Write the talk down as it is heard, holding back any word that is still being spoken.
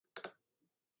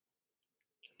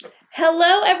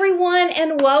Hello, everyone,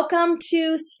 and welcome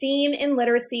to STEAM in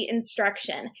Literacy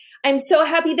Instruction. I'm so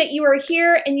happy that you are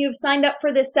here and you've signed up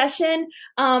for this session.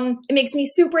 It makes me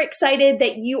super excited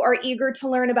that you are eager to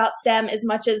learn about STEM as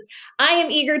much as I am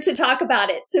eager to talk about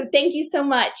it. So thank you so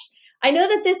much. I know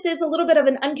that this is a little bit of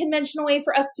an unconventional way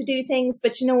for us to do things,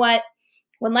 but you know what?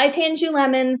 When life hands you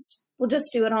lemons, we'll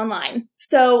just do it online.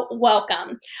 So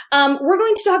welcome. We're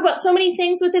going to talk about so many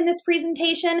things within this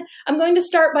presentation. I'm going to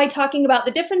start by talking about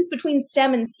the difference between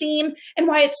STEM and STEAM and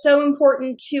why it's so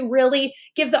important to really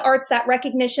give the arts that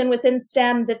recognition within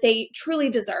STEM that they truly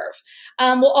deserve.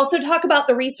 We'll also talk about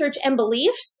the research and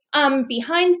beliefs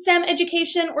behind STEM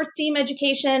education or STEAM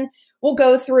education. We'll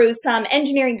go through some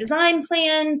engineering design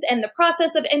plans and the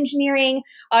process of engineering.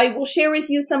 I will share with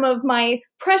you some of my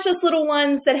precious little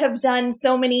ones that have done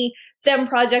so many STEM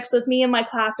projects with me in my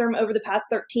classroom over the past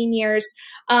 13 years.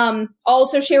 I'll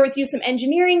also share with you some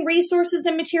engineering resources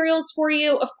and materials for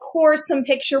you. Of course, some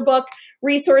picture book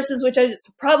resources, which is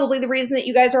probably the reason that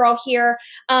you guys are all here.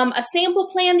 A sample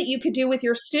plan that you could do with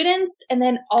your students, and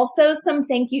then also some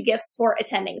thank you gifts for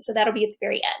attending. So that'll be at the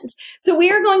very end. So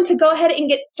we are going to go ahead and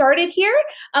get started here.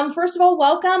 First of all,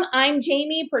 welcome. I'm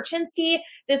Jamie Perchinsky.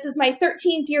 This is my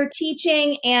 13th year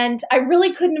teaching, and I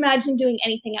really couldn't imagine doing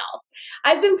anything else.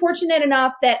 I've been fortunate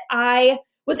enough that I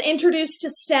was introduced to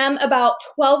STEM about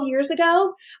 12 years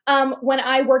ago when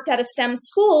I worked at a STEM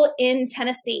school in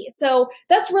Tennessee. So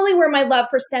that's really where my love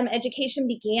for STEM education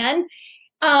began.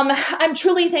 I'm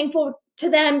truly thankful to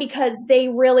them because they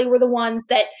really were the ones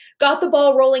that got the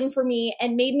ball rolling for me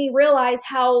and made me realize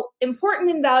how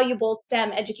important and valuable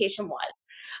STEM education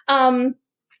was.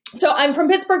 So I'm from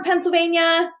Pittsburgh,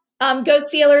 Pennsylvania. Go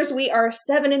Steelers. We are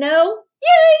 7-0.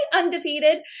 Yay,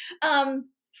 undefeated.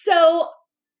 So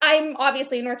I'm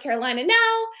obviously in North Carolina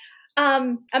now.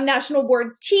 I'm national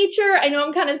board teacher. I know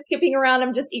I'm kind of skipping around.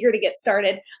 I'm just eager to get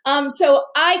started. So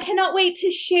I cannot wait to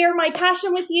share my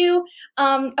passion with you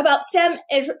about STEM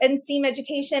and STEAM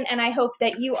education. And I hope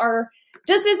that you are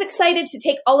just as excited to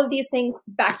take all of these things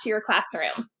back to your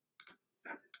classroom.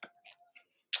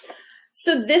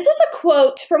 So this is a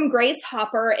quote from Grace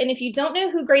Hopper. And if you don't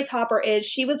know who Grace Hopper is,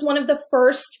 she was one of the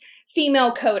first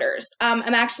female coders.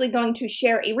 I'm actually going to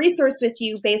share a resource with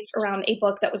you based around a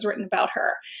book that was written about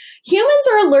her. Humans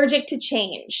are allergic to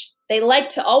change. They like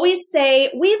to always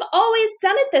say, we've always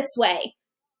done it this way.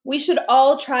 We should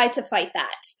all try to fight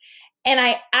that. And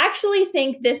I actually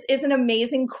think this is an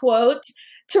amazing quote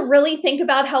to really think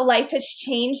about how life has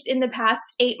changed in the past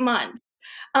 8 months.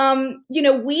 You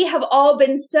know, we have all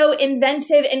been so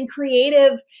inventive and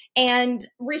creative and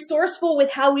resourceful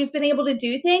with how we've been able to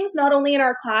do things, not only in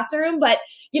our classroom, but,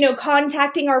 you know,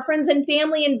 contacting our friends and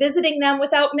family and visiting them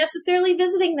without necessarily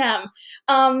visiting them.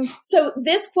 So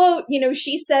this quote, you know,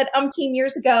 she said umpteen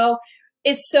years ago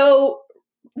is so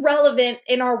relevant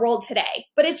in our world today.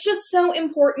 But it's just so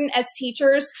important as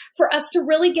teachers for us to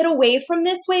really get away from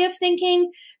this way of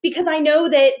thinking, because I know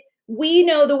that we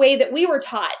know the way that we were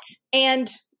taught,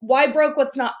 and why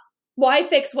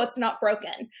fix what's not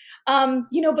broken?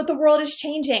 You know, but the world is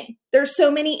changing. There's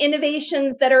so many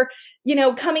innovations that are, you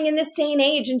know, coming in this day and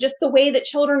age, and just the way that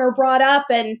children are brought up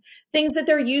and things that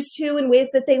they're used to and ways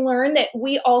that they learn, that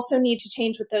we also need to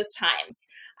change with those times.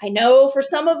 I know for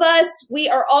some of us, we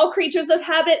are all creatures of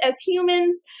habit as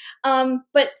humans,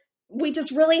 but we just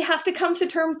really have to come to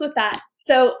terms with that.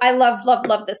 So I love, love,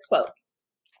 love this quote.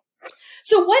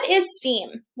 So what is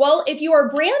STEAM? Well, if you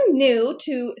are brand new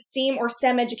to STEAM or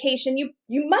STEM education,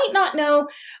 you might not know,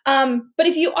 but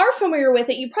if you are familiar with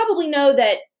it, you probably know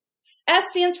that S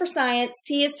stands for science,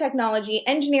 T is technology,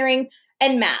 engineering,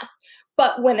 and math.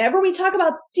 But whenever we talk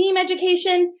about STEAM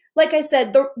education, like I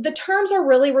said, the terms are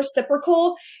really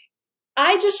reciprocal.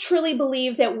 I just truly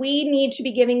believe that we need to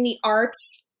be giving the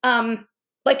arts,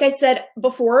 like I said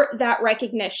before, that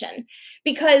recognition.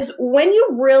 Because when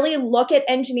you really look at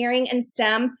engineering and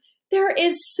STEM, there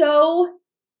is so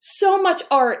much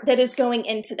art that is going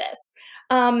into this.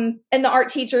 And the art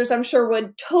teachers, I'm sure,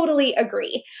 would totally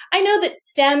agree. I know that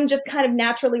STEM just kind of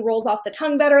naturally rolls off the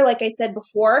tongue better, like I said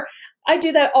before. I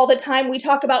do that all the time. We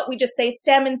just say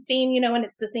STEM and STEAM, you know, and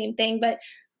it's the same thing. But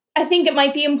I think it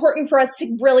might be important for us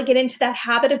to really get into that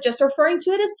habit of just referring to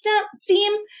it as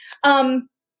STEAM,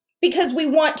 because we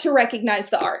want to recognize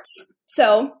the arts.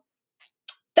 So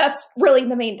that's really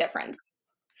the main difference.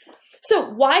 So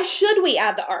why should we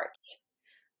add the arts?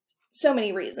 So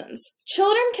many reasons.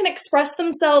 Children can express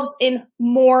themselves in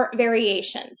more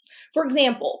variations. For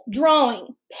example, drawing,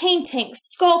 painting,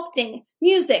 sculpting,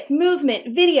 music,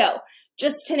 movement, video,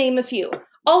 just to name a few.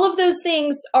 All of those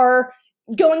things are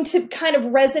going to kind of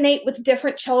resonate with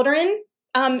different children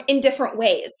in different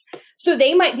ways. So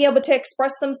they might be able to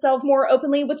express themselves more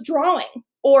openly with drawing,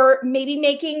 or maybe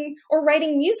making or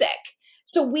writing music.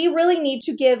 So we really need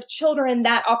to give children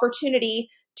that opportunity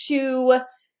to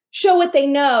show what they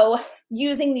know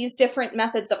using these different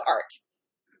methods of art.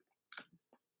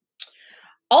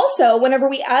 Also, whenever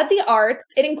we add the arts,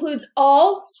 it includes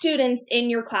all students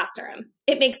in your classroom.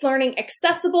 It makes learning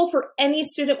accessible for any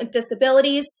student with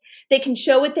disabilities. They can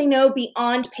show what they know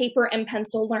beyond paper and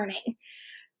pencil learning.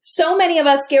 So many of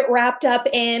us get wrapped up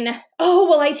in, oh,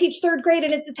 well, I teach third grade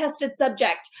and it's a tested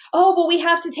subject. Oh, well, we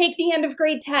have to take the end of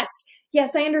grade test.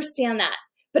 Yes, I understand that.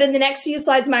 But in the next few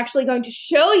slides, I'm actually going to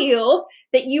show you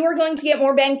that you are going to get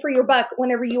more bang for your buck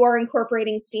whenever you are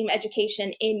incorporating STEAM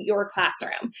education in your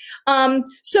classroom.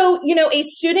 So, a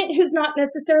student who's not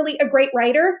necessarily a great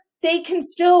writer, they can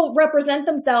still represent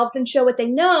themselves and show what they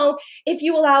know if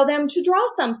you allow them to draw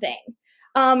something.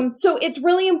 So it's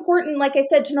really important, like I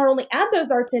said, to not only add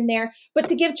those arts in there, but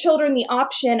to give children the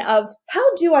option of,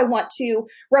 how do I want to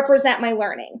represent my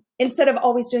learning, instead of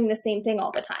always doing the same thing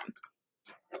all the time.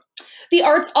 The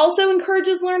arts also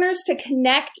encourages learners to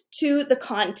connect to the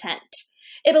content.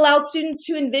 It allows students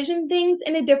to envision things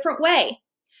in a different way.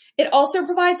 It also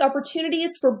provides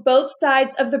opportunities for both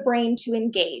sides of the brain to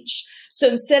engage. So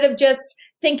instead of just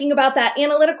thinking about that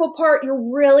analytical part,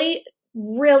 you're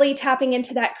really tapping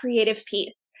into that creative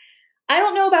piece. I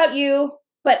don't know about you,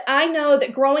 but I know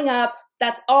that growing up,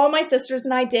 that's all my sisters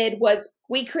and I did, was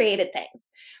we created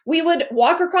things. We would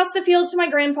walk across the field to my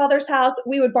grandfather's house.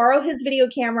 We would borrow his video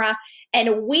camera,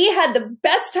 and we had the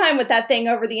best time with that thing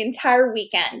over the entire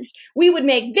weekend. We would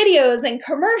make videos and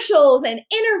commercials and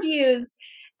interviews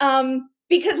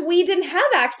because we didn't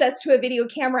have access to a video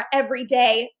camera every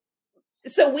day.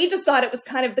 So we just thought it was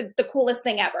kind of the coolest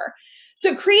thing ever.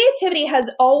 So creativity has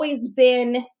always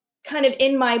been kind of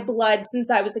in my blood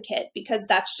since I was a kid, because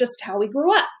that's just how we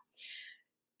grew up.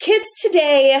 Kids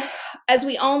today, as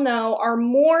we all know, are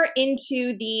more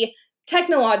into the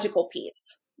technological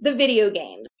piece, the video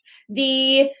games,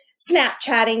 the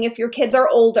Snapchatting if your kids are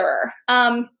older,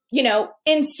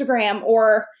 Instagram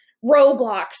or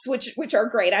Roblox, which are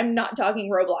great. I'm not dogging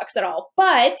Roblox at all,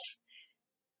 but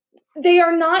they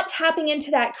are not tapping into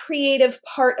that creative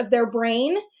part of their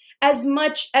brain as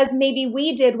much as maybe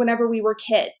we did whenever we were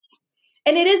kids.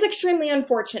 And it is extremely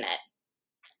unfortunate.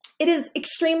 It is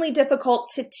extremely difficult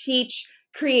to teach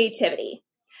creativity.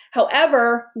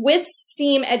 However, with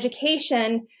STEAM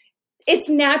education, it's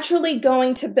naturally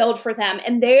going to build for them,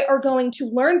 and they are going to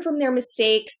learn from their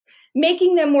mistakes,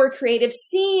 making them more creative,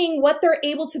 seeing what they're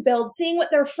able to build, seeing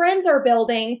what their friends are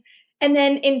building, and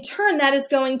then in turn, that is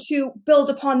going to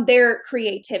build upon their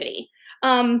creativity.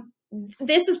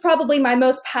 This is probably my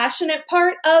most passionate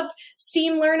part of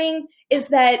STEAM learning, is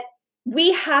that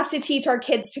we have to teach our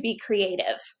kids to be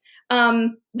creative.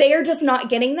 They are just not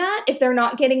getting that. If they're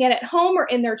not getting it at home or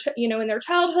in their, in their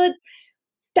childhoods,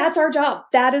 that's our job.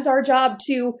 That is our job,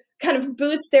 to kind of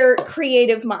boost their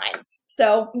creative minds.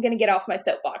 So I'm going to get off my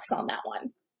soapbox on that one.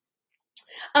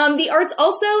 The arts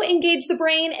also engage the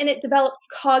brain, and it develops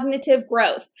cognitive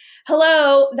growth.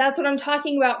 Hello, that's what I'm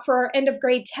talking about for our end of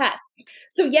grade tests.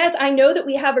 So yes, I know that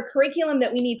we have a curriculum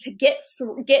that we need to get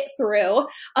through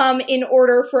in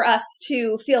order for us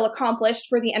to feel accomplished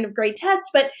for the end of grade test,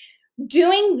 but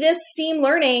doing this STEAM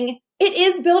learning, it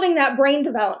is building that brain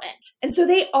development. And so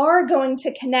they are going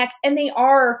to connect, and they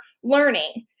are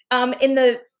learning. In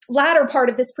the latter part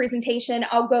of this presentation,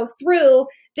 I'll go through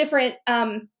different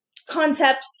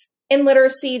concepts in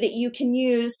literacy that you can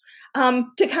use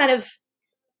to kind of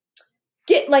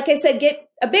get, like I said, get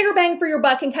a bigger bang for your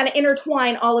buck and kind of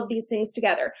intertwine all of these things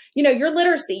together. Your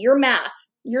literacy, your math,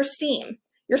 your STEAM,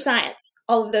 your science,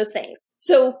 all of those things.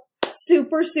 So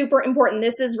super, super important.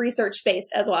 This is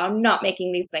research-based as well. I'm not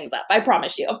making these things up, I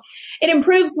promise you. It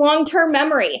improves long-term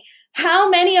memory. How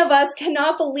many of us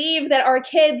cannot believe that our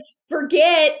kids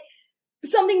forget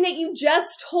something that you just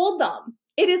told them?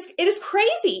 It is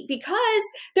crazy, because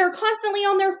they're constantly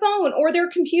on their phone or their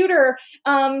computer,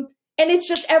 and it's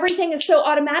just, everything is so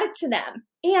automatic to them.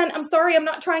 And I'm sorry, I'm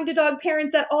not trying to dog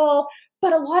parents at all,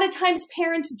 but a lot of times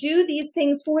parents do these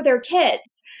things for their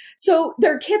kids. So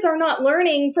their kids are not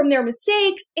learning from their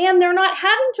mistakes, and they're not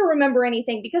having to remember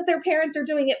anything because their parents are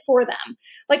doing it for them.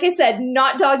 Like I said,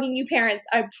 not dogging you parents,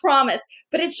 I promise.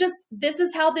 But it's just, this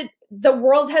is how the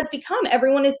world has become.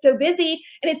 Everyone is so busy,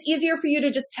 and it's easier for you to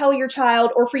just tell your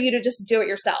child or for you to just do it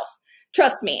yourself.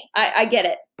 Trust me, I get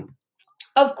it.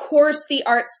 Of course, the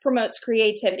arts promotes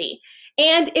creativity,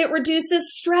 and it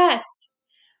reduces stress.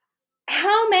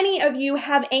 How many of you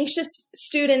have anxious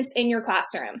students in your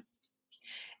classroom?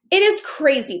 It is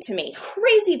crazy to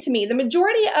me. The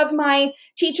majority of my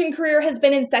teaching career has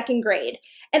been in second grade.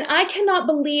 And I cannot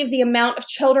believe the amount of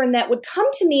children that would come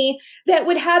to me that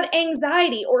would have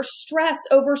anxiety or stress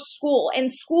over school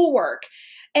and schoolwork.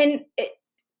 And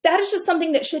that is just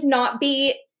something that should not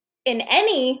be in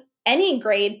any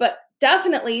grade, but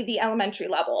definitely the elementary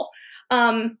level.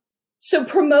 So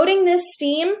promoting this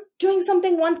STEAM, doing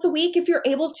something once a week if you're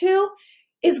able to,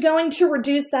 is going to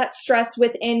reduce that stress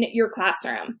within your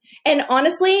classroom. And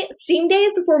honestly, STEAM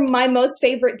days were my most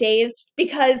favorite days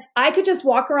because I could just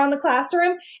walk around the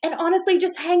classroom and honestly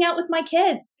just hang out with my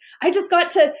kids. I just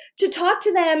got to talk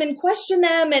to them and question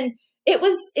them, and it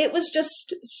was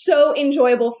just so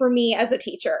enjoyable for me as a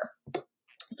teacher.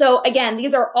 So again,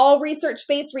 these are all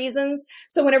research-based reasons.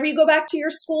 So whenever you go back to your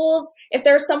schools, if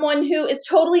there's someone who is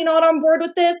totally not on board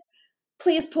with this,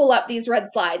 please pull up these red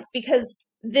slides, because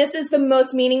this is the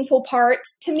most meaningful part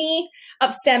to me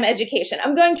of STEM education.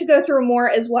 I'm going to go through more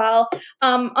as well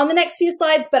on the next few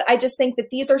slides, but I just think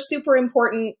that these are super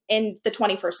important in the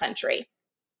 21st century.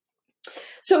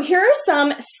 So here are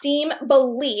some STEAM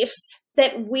beliefs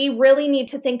that we really need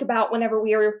to think about whenever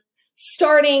we are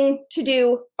starting to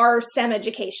do our STEM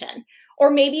education. Or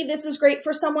maybe this is great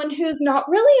for someone who's not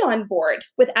really on board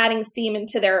with adding STEAM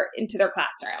into their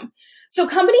classroom. So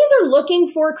companies are looking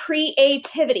for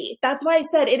creativity. That's why I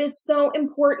said it is so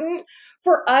important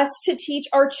for us to teach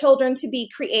our children to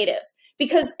be creative,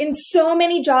 because in so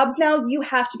many jobs now, you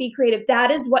have to be creative.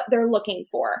 That is what they're looking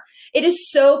for. It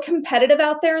is so competitive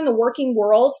out there in the working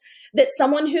world that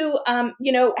someone who,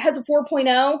 has a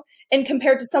 4.0 and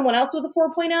compared to someone else with a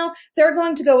 4.0, they're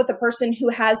going to go with the person who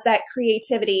has that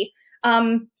creativity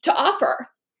to offer.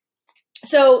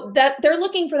 So that they're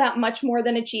looking for that much more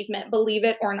than achievement, believe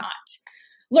it or not.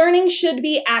 Learning should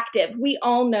be active. We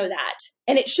all know that.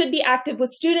 And it should be active with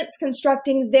students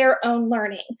constructing their own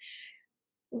learning.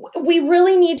 We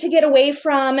really need to get away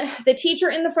from the teacher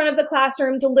in the front of the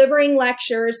classroom delivering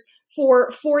lectures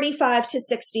for 45 to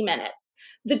 60 minutes.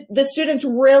 The students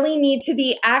really need to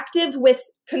be active with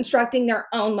constructing their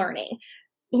own learning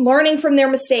from their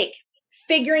mistakes,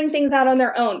 figuring things out on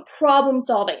their own, problem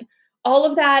solving. All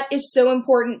of that is so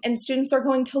important, and students are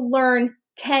going to learn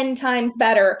 10 times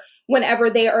better whenever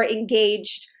they are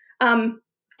engaged and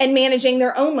managing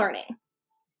their own learning.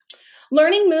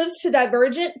 Learning moves to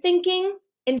divergent thinking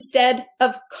instead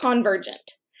of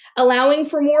convergent, allowing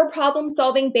for more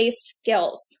problem-solving based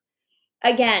skills.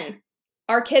 Again,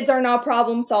 our kids are not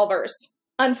problem solvers.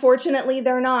 Unfortunately,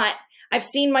 they're not. I've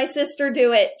seen my sister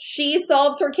do it. She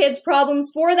solves her kids'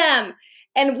 problems for them.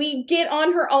 And we get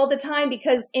on her all the time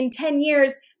because in 10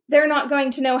 years, they're not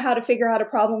going to know how to figure out a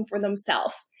problem for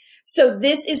themselves. So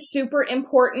this is super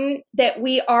important that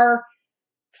we are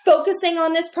focusing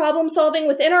on this problem solving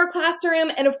within our classroom.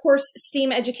 And of course,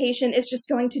 STEAM education is just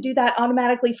going to do that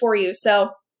automatically for you.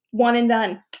 So one and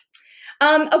done.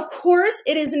 Of course,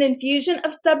 it is an infusion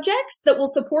of subjects that will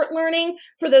support learning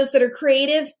for those that are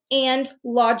creative and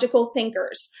logical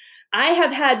thinkers. I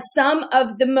have had some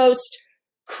of the most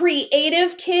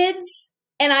creative kids,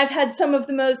 and I've had some of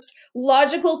the most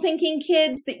logical thinking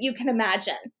kids that you can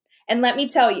imagine. And let me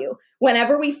tell you,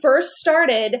 whenever we first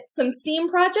started some STEAM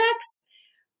projects,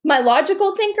 my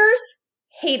logical thinkers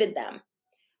hated them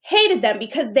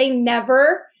because they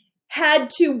never had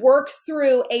to work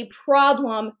through a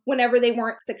problem whenever they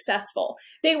weren't successful.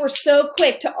 They were so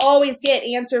quick to always get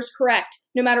answers correct,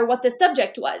 no matter what the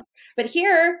subject was. But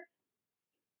here,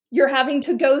 you're having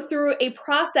to go through a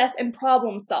process and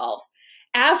problem solve.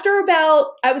 After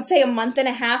about, I would say, a month and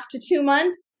a half to 2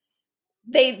 months,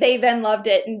 they then loved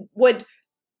it, and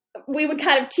we would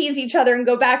kind of tease each other and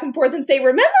go back and forth and say,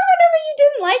 remember whenever you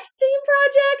didn't like STEAM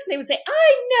projects? And they would say,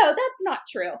 I know, that's not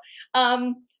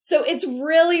true. So it's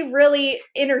really, really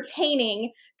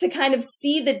entertaining to kind of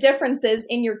see the differences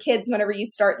in your kids whenever you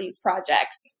start these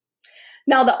projects.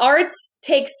 Now, the arts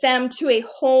take STEM to a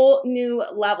whole new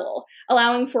level,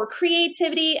 allowing for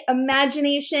creativity,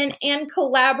 imagination, and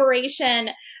collaboration.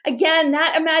 Again,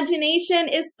 that imagination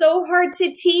is so hard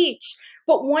to teach.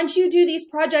 But once you do these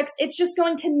projects, it's just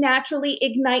going to naturally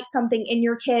ignite something in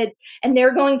your kids. And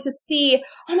they're going to see,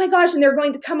 oh my gosh, and they're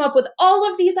going to come up with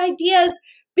all of these ideas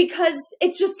because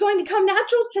it's just going to come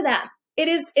natural to them. It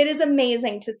is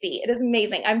amazing to see. It is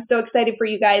amazing. I'm so excited for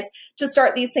you guys to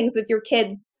start these things with your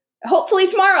kids, hopefully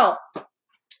tomorrow.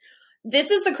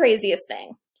 This is the craziest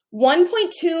thing.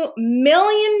 1.2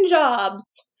 million jobs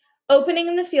opening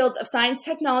in the fields of science,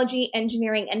 technology,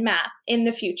 engineering, and math in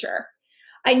the future.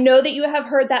 I know that you have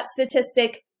heard that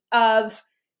statistic of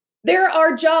there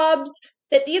are jobs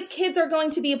that these kids are going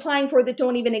to be applying for that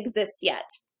don't even exist yet.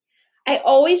 I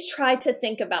always try to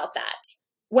think about that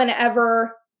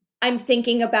whenever I'm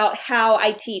thinking about how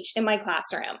I teach in my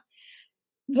classroom.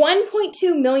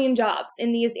 1.2 million jobs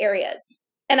in these areas.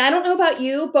 And I don't know about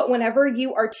you, but whenever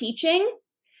you are teaching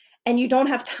and you don't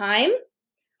have time,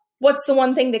 what's the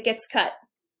one thing that gets cut?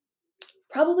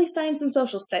 Probably science and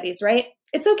social studies, right?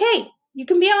 It's okay. You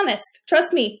can be honest.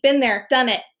 Trust me, been there, done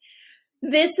it.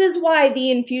 This is why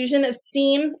the infusion of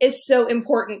STEAM is so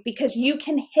important, because you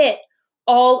can hit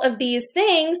all of these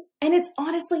things and it's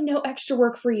honestly no extra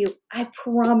work for you. I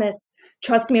promise.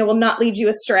 Trust me, I will not lead you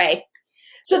astray.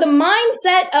 So the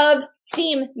mindset of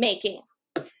STEAM making,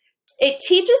 it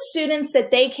teaches students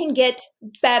that they can get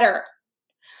better.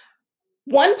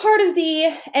 One part of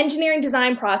the engineering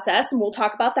design process, and we'll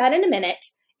talk about that in a minute,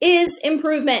 is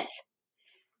improvement.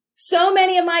 So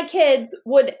many of my kids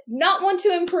would not want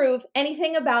to improve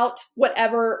anything about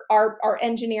whatever our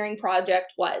engineering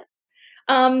project was.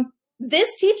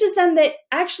 This teaches them that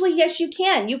actually, yes, you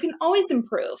can. You can always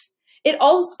improve. It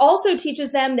also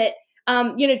teaches them that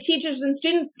teachers and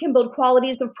students can build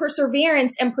qualities of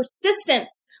perseverance and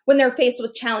persistence when they're faced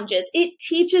with challenges. It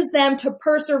teaches them to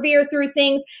persevere through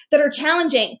things that are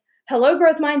challenging. Hello,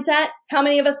 growth mindset. How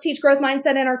many of us teach growth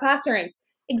mindset in our classrooms?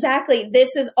 Exactly.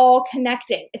 This is all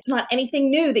connecting. It's not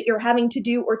anything new that you're having to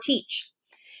do or teach.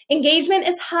 Engagement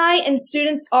is high and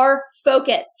students are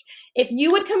focused. If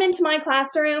you would come into my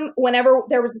classroom whenever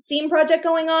there was a STEAM project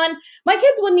going on, my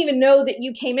kids wouldn't even know that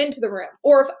you came into the room.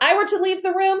 Or if I were to leave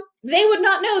the room, they would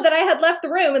not know that I had left the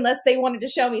room unless they wanted to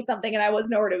show me something and I was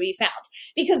nowhere to be found.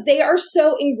 Because they are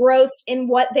so engrossed in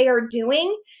what they are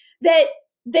doing that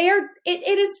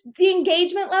it is, the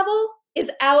engagement level is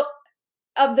out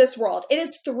of this world. It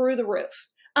is through the roof.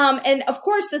 And of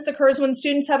course, this occurs when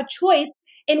students have a choice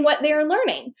in what they are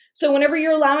learning. So whenever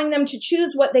you're allowing them to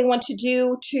choose what they want to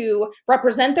do to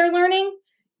represent their learning,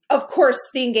 of course,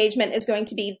 the engagement is going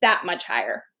to be that much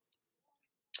higher.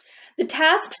 The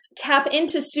tasks tap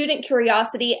into student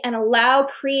curiosity and allow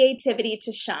creativity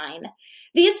to shine.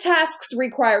 These tasks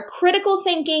require critical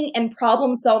thinking and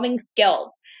problem-solving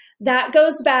skills. That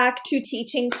goes back to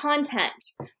teaching content.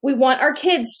 We want our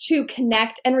kids to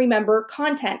connect and remember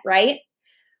content, right?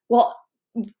 Well,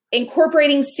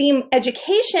 incorporating STEAM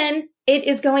education, it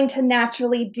is going to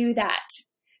naturally do that.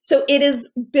 So it is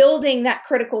building that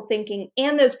critical thinking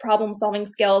and those problem-solving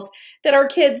skills that our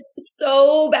kids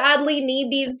so badly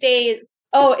need these days.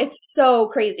 Oh, it's so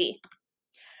crazy.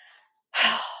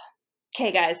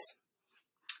 Okay, guys,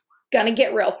 gonna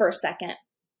get real for a second.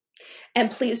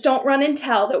 And please don't run and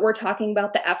tell that we're talking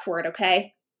about the F word,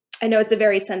 okay? I know it's a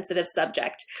very sensitive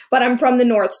subject, but I'm from the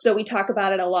North, so we talk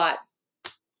about it a lot.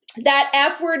 That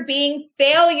F word being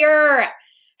failure.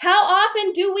 How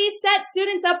often do we set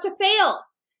students up to fail?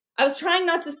 I was trying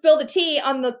not to spill the tea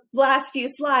on the last few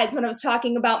slides when I was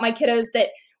talking about my kiddos that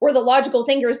were the logical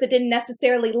thinkers that didn't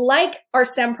necessarily like our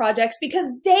STEM projects because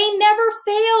they never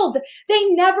failed. They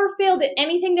never failed at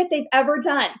anything that they've ever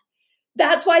done.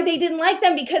 That's why they didn't like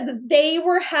them, because they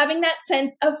were having that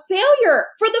sense of failure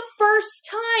for the first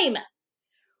time.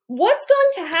 What's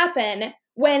going to happen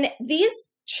when these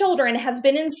children have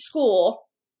been in school,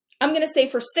 I'm going to say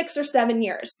for 6 or 7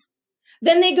 years.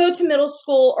 Then they go to middle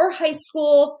school or high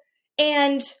school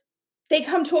and they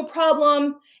come to a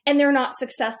problem and they're not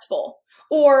successful,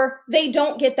 or they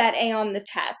don't get that A on the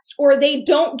test, or they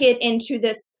don't get into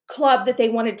this club that they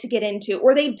wanted to get into,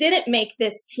 or they didn't make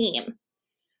this team.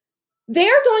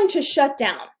 They're going to shut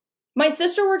down. My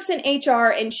sister works in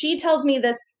HR and she tells me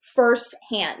this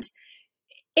firsthand.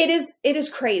 It is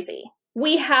crazy.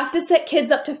 We have to set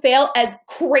kids up to fail, as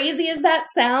crazy as that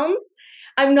sounds.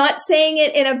 I'm not saying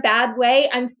it in a bad way.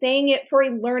 I'm saying it for a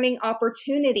learning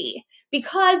opportunity,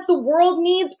 because the world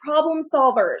needs problem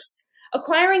solvers.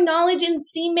 Acquiring knowledge in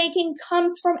STEAM making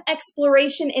comes from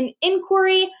exploration and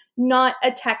inquiry, not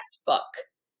a textbook.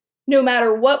 No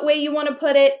matter what way you want to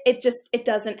put it, it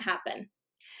doesn't happen.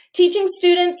 Teaching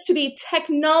students to be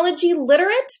technology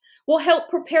literate will help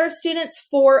prepare students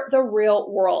for the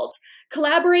real world.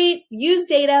 Collaborate, use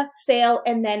data, fail,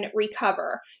 and then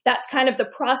recover. That's kind of the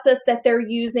process that they're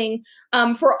using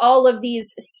for all of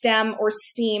these STEM or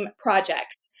STEAM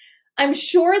projects. I'm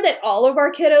sure that all of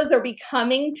our kiddos are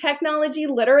becoming technology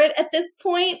literate at this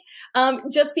point,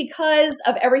 just because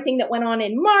of everything that went on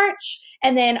in March,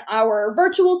 and then our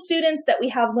virtual students that we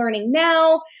have learning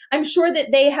now. I'm sure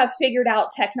that they have figured out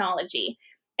technology.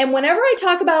 And whenever I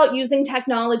talk about using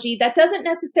technology, that doesn't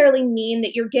necessarily mean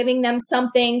that you're giving them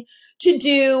something to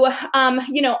do, on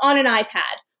an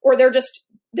iPad, or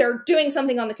they're doing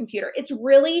something on the computer. It's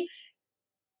really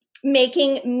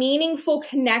making meaningful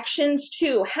connections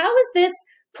to, how is this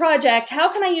project,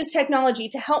 how can I use technology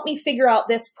to help me figure out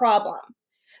this problem?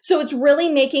 So it's really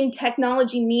making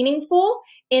technology meaningful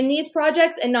in these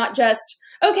projects and not just,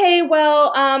 okay,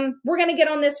 well, we're going to get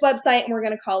on this website and we're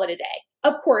going to call it a day.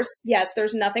 Of course, yes,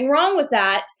 there's nothing wrong with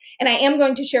that. And I am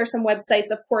going to share some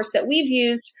websites, of course, that we've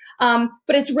used. But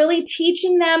it's really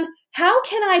teaching them, how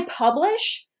can I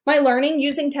publish my learning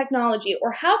using technology?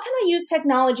 Or how can I use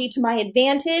technology to my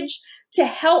advantage to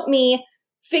help me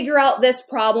figure out this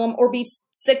problem or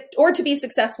to be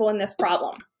successful in this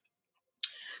problem?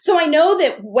 So I know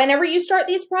that whenever you start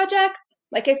these projects,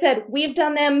 like I said, we've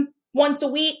done them once a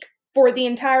week for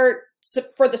the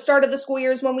start of the school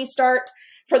years when we start,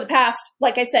 for the past,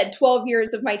 like I said, 12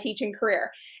 years of my teaching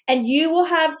career. And you will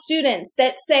have students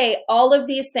that say all of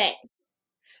these things.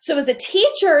 So as a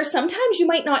teacher, sometimes you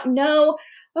might not know,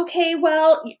 okay,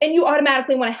 well, and you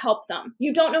automatically want to help them.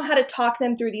 You don't know how to talk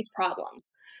them through these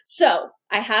problems. So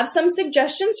I have some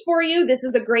suggestions for you. This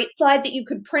is a great slide that you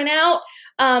could print out,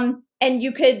 and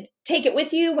you could take it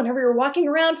with you whenever you're walking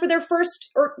around for their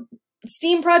first or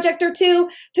STEAM project or two,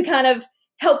 to kind of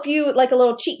help you, like a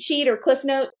little cheat sheet or cliff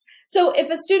notes. So if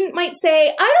a student might say,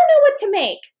 I don't know what to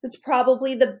make, that's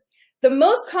probably the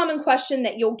most common question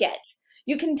that you'll get.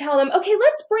 You can tell them, okay,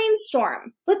 let's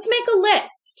brainstorm. Let's make a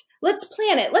list. Let's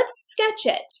plan it. Let's sketch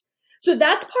it. So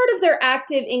that's part of their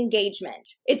active engagement.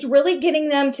 It's really getting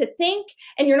them to think,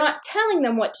 and you're not telling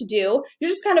them what to do. You're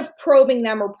just kind of probing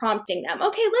them or prompting them.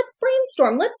 Okay, let's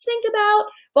brainstorm. Let's think about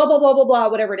blah, blah, blah, blah, blah,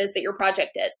 whatever it is that your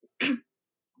project is.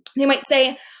 They might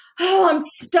say, oh, I'm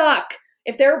stuck.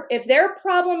 If their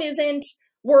problem isn't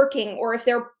working, or if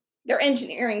their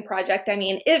engineering project, I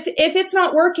mean, if it's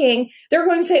not working, they're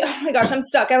going to say, oh my gosh, I'm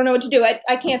stuck. I don't know what to do.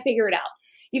 I can't figure it out.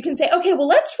 You can say, okay, well,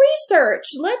 let's research,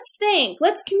 let's think,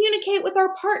 let's communicate with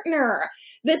our partner.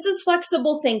 This is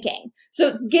flexible thinking. So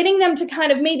it's getting them to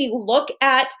kind of maybe look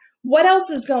at what else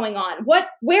is going on.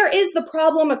 Where is the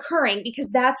problem occurring?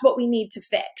 Because that's what we need to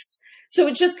fix. So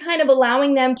it's just kind of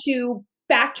allowing them to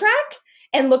backtrack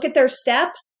and look at their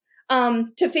steps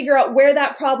to figure out where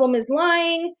that problem is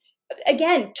lying.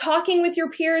 Again, talking with your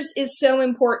peers is so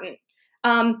important.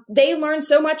 They learn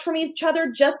so much from each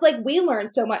other, just like we learn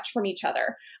so much from each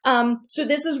other. So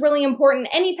this is really important.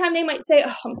 Anytime they might say,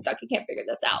 oh, I'm stuck, I can't figure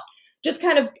this out. Just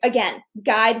kind of, again,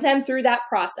 guide them through that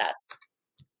process.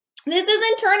 This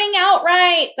isn't turning out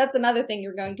right. That's another thing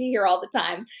you're going to hear all the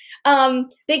time.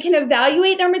 They can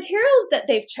evaluate their materials that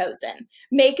they've chosen,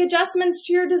 make adjustments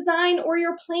to your design or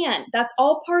your plan. That's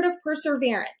all part of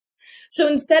perseverance. So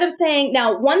instead of saying,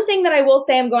 now, one thing that I will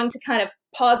say, I'm going to kind of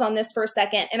pause on this for a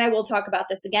second, and I will talk about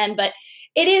this again, but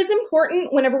it is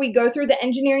important whenever we go through the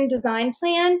engineering design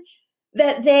plan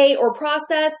that they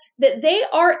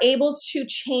are able to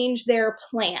change their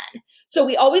plan. So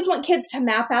we always want kids to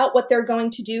map out what they're going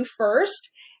to do first.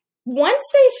 Once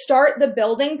they start the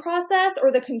building process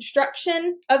or the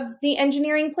construction of the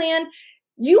engineering plan,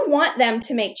 you want them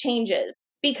to make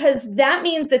changes, because that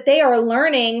means that they are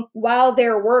learning while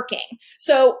they're working.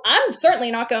 So I'm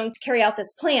certainly not going to carry out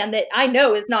this plan that I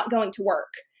know is not going to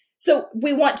work. So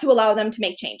we want to allow them to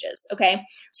make changes, okay?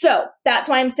 So that's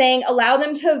why I'm saying allow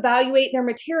them to evaluate their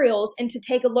materials and to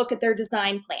take a look at their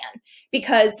design plan,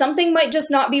 because something might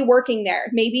just not be working there.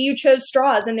 Maybe you chose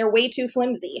straws and they're way too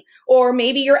flimsy, or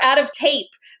maybe you're out of tape.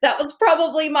 That was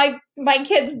probably my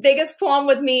kids' biggest qualm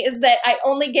with me, is that I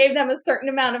only gave them a certain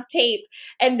amount of tape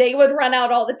and they would run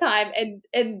out all the time.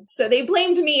 And so they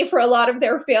blamed me for a lot of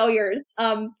their failures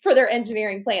for their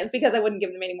engineering plans, because I wouldn't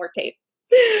give them any more tape.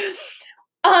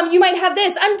 You might have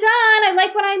this, I'm done, I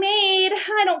like what I made,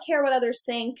 I don't care what others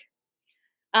think.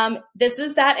 This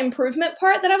is that improvement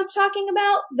part that I was talking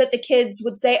about, that the kids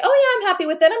would say, oh yeah, I'm happy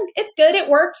with it, it's good, it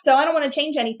worked, so I don't want to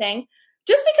change anything.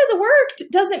 Just because it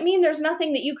worked doesn't mean there's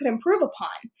nothing that you could improve upon.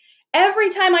 Every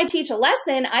time I teach a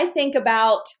lesson, I think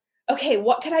about, okay,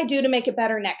 what could I do to make it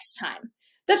better next time?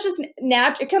 That's just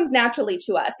it comes naturally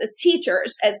to us as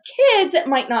teachers. As kids, it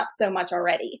might not so much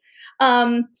already.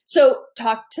 So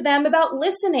talk to them about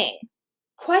listening,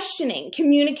 questioning,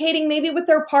 communicating maybe with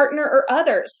their partner or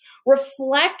others,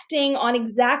 reflecting on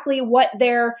exactly what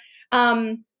their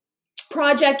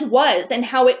project was and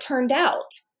how it turned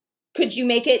out. Could you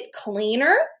make it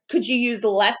cleaner? Could you use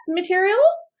less material?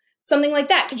 Something like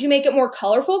that. Could you make it more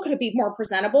colorful? Could it be more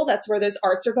presentable? That's where those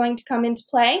arts are going to come into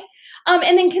play.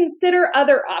 And then consider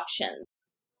other options.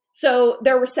 So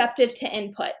they're receptive to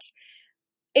input.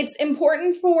 It's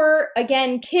important for,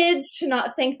 again, kids to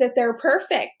not think that they're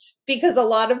perfect, because a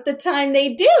lot of the time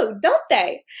they do, don't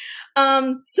they?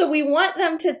 So we want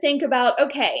them to think about,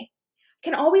 okay, I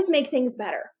can always make things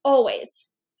better, always.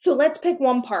 So let's pick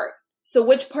one part. So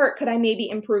which part could I maybe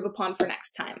improve upon for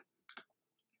next time?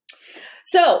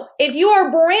 So if you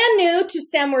are brand new to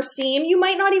STEM or STEAM, you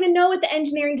might not even know what the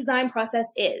engineering design process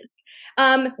is.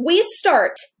 We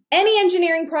start any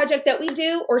engineering project that we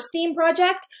do or STEAM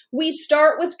project, we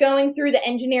start with going through the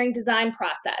engineering design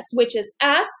process, which is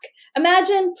ask,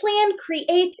 imagine, plan,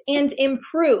 create, and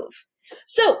improve.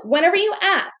 So whenever you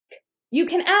ask, you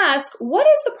can ask, what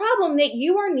is the problem that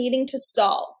you are needing to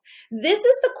solve? This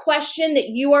is the question that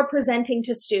you are presenting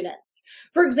to students.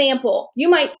 For example, you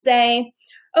might say,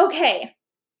 okay,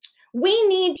 we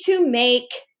need to make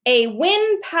a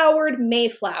wind-powered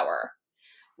Mayflower.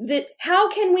 How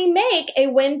can we make a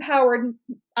wind-powered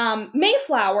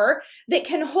Mayflower that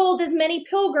can hold as many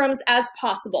pilgrims as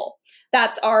possible?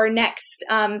 That's our next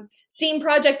STEAM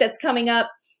project that's coming up.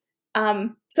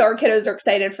 So our kiddos are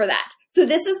excited for that. So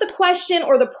this is the question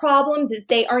or the problem that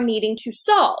they are needing to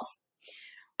solve.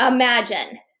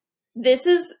 Imagine. This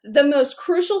is the most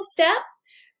crucial step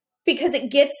because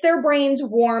it gets their brains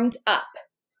warmed up.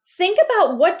 Think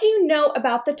about, what do you know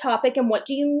about the topic and what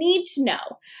do you need to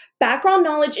know? Background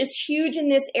knowledge is huge in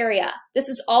this area. This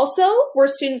is also where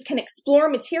students can explore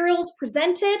materials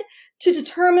presented to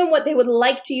determine what they would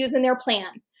like to use in their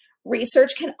plan.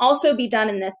 Research can also be done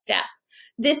in this step.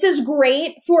 This is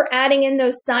great for adding in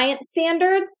those science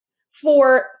standards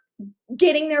for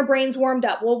getting their brains warmed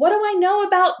up. Well, what do I know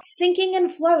about sinking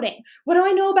and floating? What do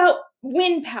I know about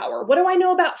wind power? What do I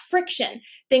know about friction?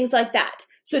 Things like that.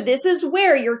 So this is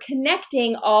where you're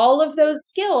connecting all of those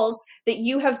skills that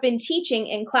you have been teaching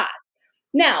in class.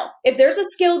 Now, if there's a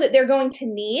skill that they're going to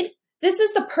need, this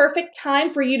is the perfect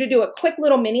time for you to do a quick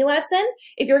little mini lesson.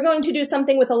 If you're going to do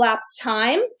something with elapsed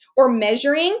time or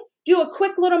measuring, do a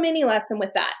quick little mini lesson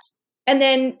with that. And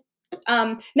then,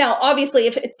 now obviously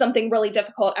if it's something really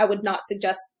difficult, I would not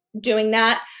suggest doing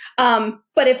that.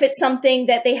 But if it's something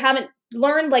that they haven't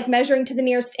learned, like measuring to the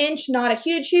nearest inch, not a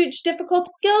huge difficult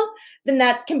skill, then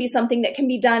that can be something that can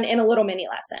be done in a little mini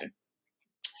lesson.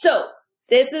 So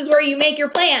this is where you make your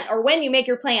plan, or when you make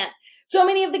your plan. So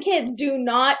many of the kids do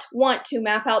not want to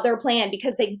map out their plan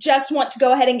because they just want to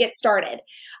go ahead and get started.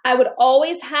 I would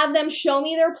always have them show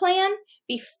me their plan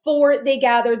before they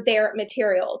gathered their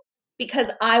materials,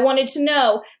 because I wanted to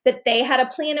know that they had a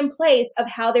plan in place of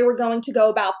how they were going to go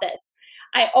about this.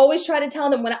 I always try to tell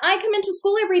them, when I come into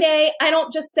school every day, I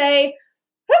don't just say, okay,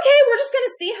 we're just going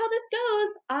to see how this goes.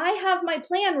 I have my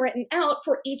plan written out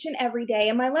for each and every day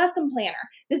in my lesson planner.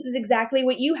 This is exactly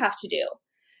what you have to do.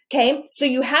 Okay, so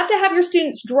you have to have your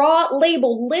students draw,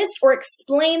 label, list, or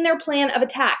explain their plan of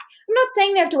attack. I'm not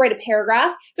saying they have to write a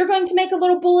paragraph. They're going to make a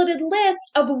little bulleted list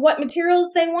of what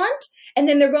materials they want, and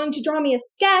then they're going to draw me a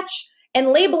sketch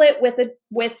and label it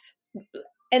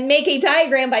and make a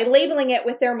diagram by labeling it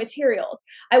with their materials.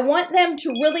 I want them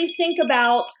to really think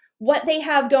about what they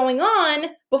have going on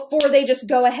before they just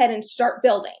go ahead and start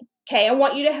building. Okay, I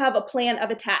want you to have a plan of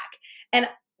attack. And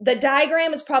the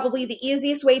diagram is probably the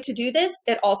easiest way to do this.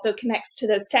 It also connects to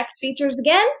those text features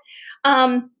again.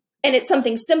 And it's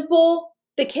something simple.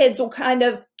 The kids will kind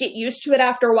of get used to it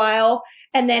after a while,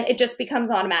 and then it just becomes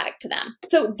automatic to them.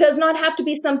 So it does not have to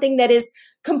be something that is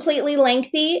completely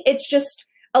lengthy. It's just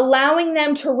allowing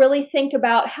them to really think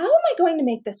about, how am I going to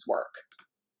make this work?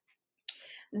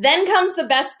 Then comes the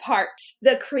best part,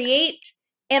 the create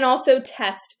and also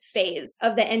test phase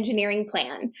of the engineering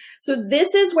plan. So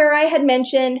this is where I had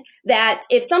mentioned that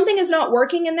if something is not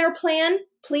working in their plan,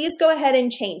 please go ahead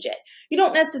and change it. You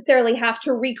don't necessarily have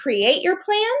to recreate your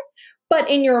plan, but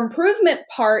in your improvement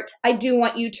part, I do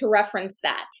want you to reference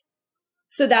that.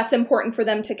 So that's important for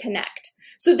them to connect.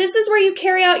 So this is where you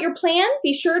carry out your plan.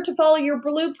 Be sure to follow your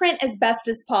blueprint as best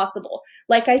as possible.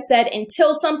 Like I said,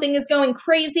 until something is going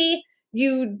crazy,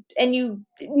 you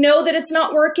know that it's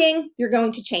not working, you're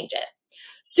going to change it.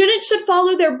 Students should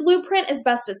follow their blueprint as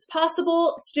best as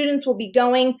possible. Students will be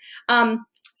going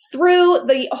through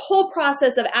the whole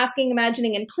process of asking,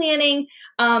 imagining, and planning.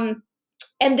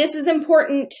 And this is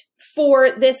important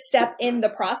for this step in the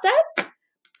process.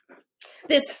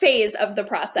 This phase of the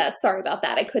process. Sorry about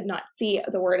that. I could not see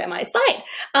the word in my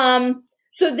slide.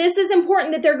 So this is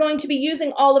important that they're going to be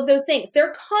using all of those things.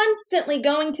 They're constantly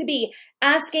going to be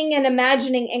asking and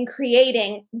imagining and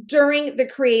creating during the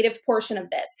creative portion of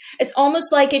this. It's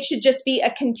almost like it should just be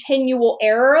a continual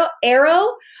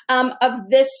arrow of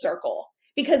this circle,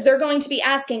 because they're going to be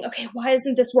asking, okay, why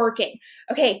isn't this working?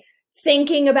 Okay,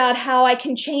 thinking about how I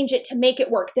can change it to make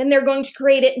it work. Then they're going to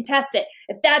create it and test it.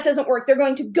 If that doesn't work, they're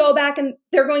going to go back and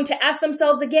they're going to ask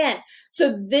themselves again.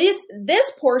 So this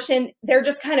portion, they're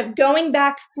just kind of going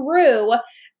back through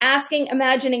asking,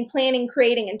 imagining, planning,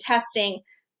 creating, and testing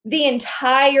the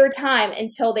entire time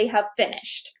until they have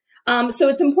finished. So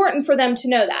it's important for them to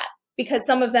know that, because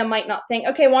some of them might not think,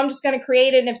 okay, well, I'm just going to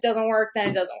create it, and if it doesn't work, then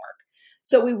it doesn't work.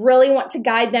 So we really want to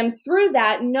guide them through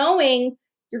that, knowing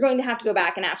you're going to have to go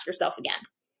back and ask yourself again.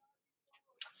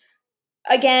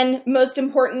 Again, most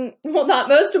important, well, not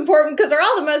most important because they're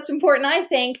all the most important, I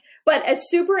think, but a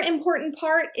super important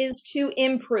part is to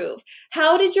improve.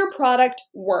 How did your product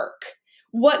work?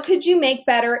 What could you make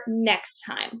better next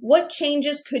time? What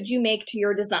changes could you make to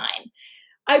your design?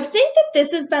 I think that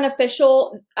this is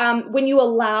beneficial when you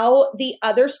allow the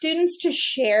other students to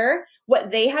share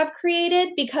what they have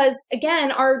created, because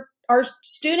again, our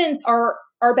students are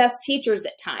our best teachers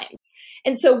at times.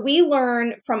 And so we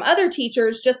learn from other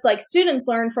teachers just like students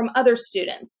learn from other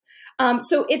students.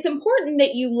 So it's important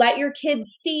that you let your kids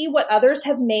see what others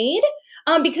have made,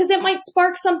 because it might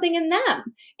spark something in them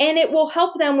and it will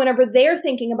help them whenever they're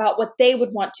thinking about what they would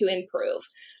want to improve.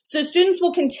 So students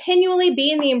will continually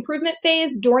be in the improvement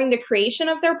phase during the creation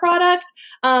of their product.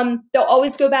 They'll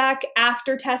always go back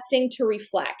after testing to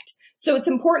reflect. So it's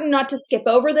important not to skip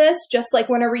over this, just like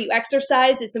whenever you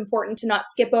exercise, it's important to not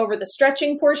skip over the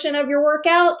stretching portion of your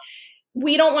workout.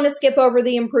 We don't want to skip over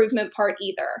the improvement part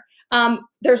either.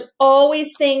 There's always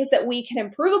things that we can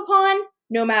improve upon,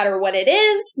 no matter what it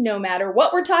is, no matter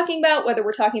what we're talking about, whether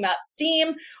we're talking about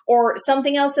STEAM or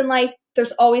something else in life,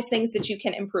 there's always things that you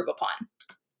can improve upon.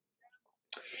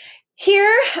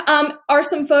 Here are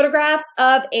some photographs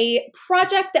of a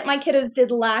project that my kiddos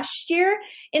did last year.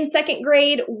 In second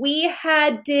grade, we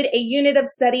did a unit of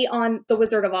study on The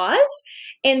Wizard of Oz.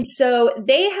 And so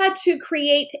they had to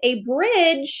create a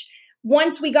bridge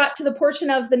once we got to the portion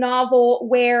of the novel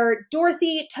where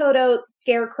Dorothy, Toto, the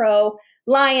Scarecrow,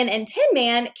 Lion, and Tin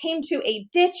Man came to a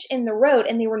ditch in the road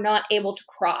and they were not able to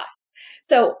cross.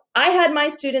 So I had my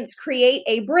students create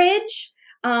a bridge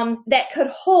that could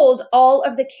hold all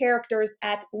of the characters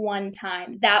at one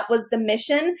time. That was the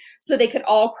mission, so they could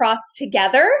all cross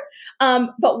together.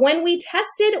 But when we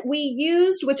tested, we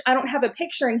used, which I don't have a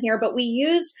picture in here, but we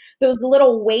used those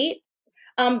little weights.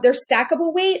 They're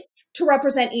stackable weights to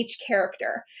represent each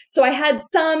character. So I had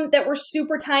some that were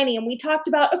super tiny and we talked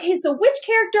about, okay, so which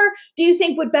character do you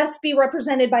think would best be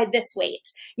represented by this weight?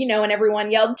 You know, and everyone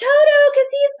yelled, Toto, because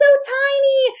he's so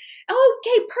tiny.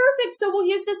 Okay, perfect. So we'll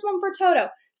use this one for Toto.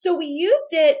 So we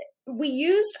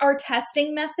used our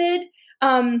testing method.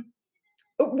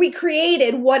 We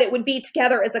created what it would be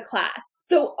together as a class.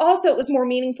 So also it was more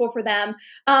meaningful for them.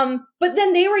 But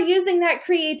then they were using that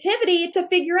creativity to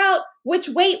figure out which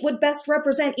weight would best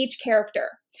represent each character.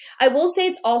 I will say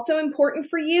it's also important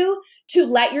for you to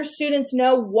let your students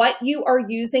know what you are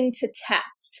using to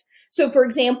test. So for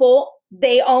example,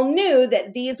 they all knew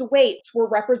that these weights were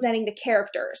representing the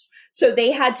characters. So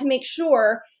they had to make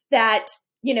sure that,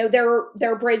 you know,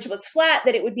 their bridge was flat,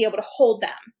 that it would be able to hold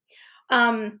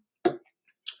them.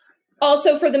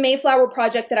 Also, for the Mayflower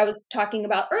project that I was talking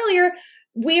about earlier,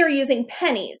 we are using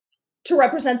pennies to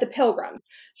represent the pilgrims.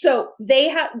 So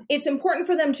it's important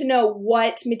for them to know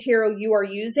what material you are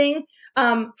using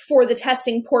for the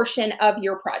testing portion of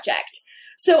your project.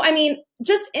 So, I mean,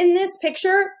 just in this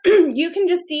picture, you can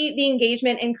just see the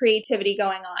engagement and creativity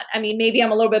going on. I mean, maybe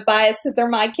I'm a little bit biased because they're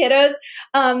my kiddos,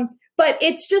 but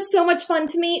it's just so much fun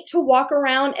to me to walk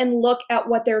around and look at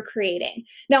what they're creating.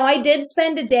 Now, I did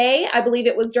spend a day, I believe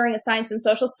it was during a science and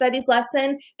social studies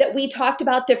lesson, that we talked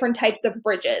about different types of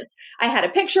bridges. I had a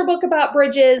picture book about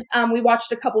bridges. We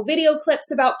watched a couple video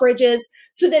clips about bridges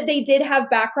so that they did have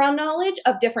background knowledge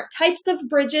of different types of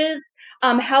bridges,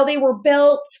 how they were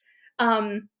built,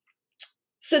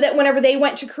 so that whenever they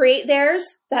went to create theirs,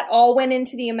 that all went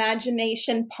into the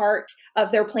imagination part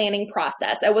of their planning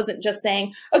process. I wasn't just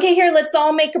saying, okay, here, let's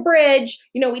all make a bridge.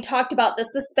 You know, we talked about the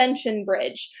suspension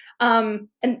bridge, and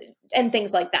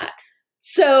things like that.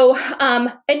 So,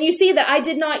 and you see that I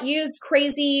did not use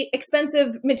crazy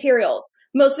expensive materials.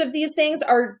 Most of these things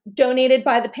are donated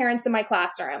by the parents in my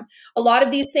classroom. A lot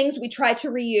of these things we try to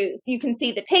reuse. You can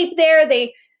see the tape there.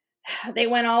 They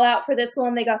went all out for this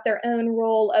one. They got their own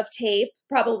roll of tape,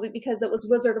 probably because it was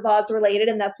Wizard of Oz related,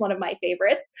 and that's one of my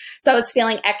favorites. So I was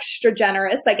feeling extra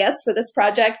generous, I guess, for this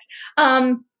project.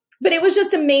 But it was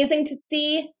just amazing to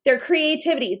see their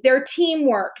creativity, their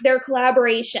teamwork, their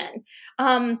collaboration.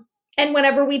 And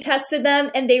whenever we tested them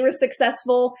and they were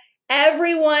successful,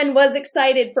 everyone was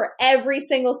excited for every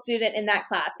single student in that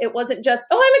class. It wasn't just,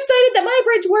 oh, I'm excited that my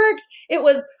bridge worked. It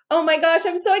was, oh my gosh,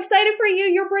 I'm so excited for you.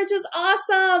 Your bridge is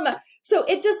awesome. So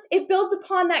it builds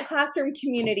upon that classroom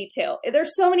community too.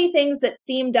 There's so many things that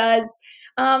STEAM does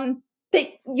that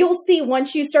you'll see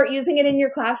once you start using it in your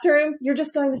classroom. You're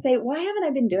just going to say, why haven't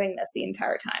I been doing this the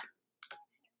entire time?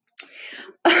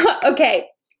 Okay,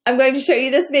 I'm going to show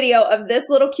you this video of this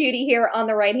little cutie here on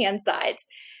the right-hand side.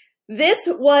 This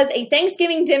was a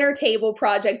Thanksgiving dinner table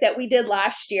project that we did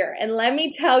last year. And let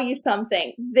me tell you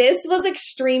something, this was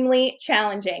extremely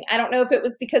challenging. I don't know if it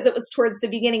was because it was towards the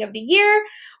beginning of the year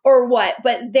or what,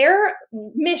 but their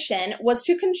mission was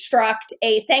to construct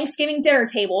a Thanksgiving dinner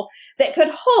table that could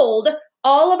hold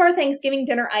all of our Thanksgiving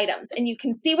dinner items. And you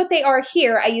can see what they are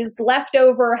here. I used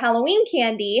leftover Halloween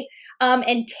candy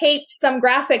and taped some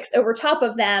graphics over top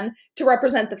of them to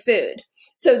represent the food.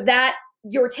 So that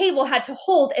your table had to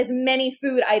hold as many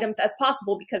food items as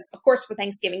possible because, of course, for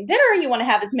Thanksgiving dinner, you want to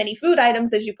have as many food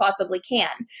items as you possibly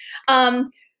can.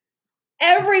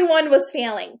 Everyone was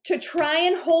failing. To try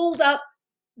and hold up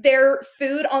their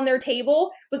food on their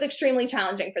table was extremely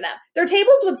challenging for them. Their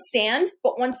tables would stand,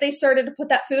 but once they started to put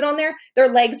that food on there, their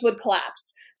legs would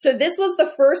collapse. So this was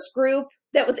the first group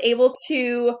that was able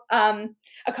to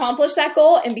accomplish that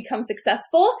goal and become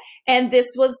successful. And this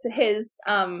was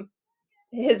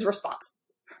his response.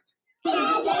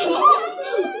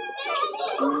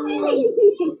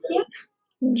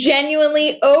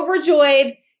 Genuinely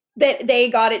overjoyed that they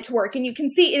got it to work. And you can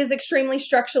see it is extremely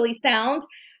structurally sound.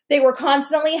 They were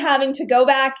constantly having to go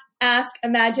back, ask,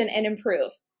 imagine, and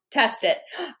improve. Test it.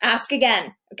 Ask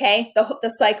again. Okay.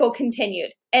 The cycle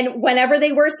continued. And whenever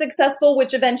they were successful,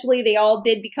 which eventually they all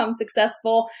did become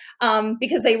successful,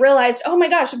 because they realized, oh my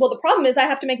gosh, well, the problem is I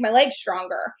have to make my legs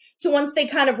stronger. So once they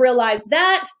kind of realized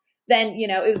that, then, you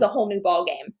know, it was a whole new ball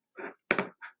game.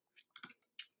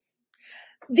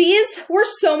 These were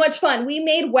so much fun. We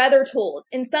made weather tools.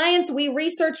 In science, we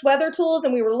researched weather tools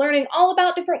and we were learning all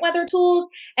about different weather tools.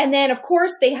 And then, of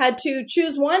course, they had to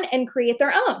choose one and create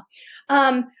their own.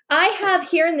 I have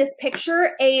here in this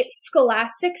picture a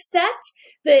scholastic set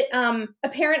that a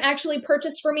parent actually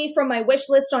purchased for me from my wish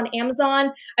list on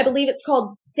Amazon. I believe it's called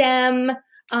STEM.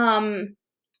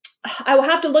 I will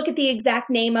have to look at the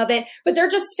exact name of it, but they're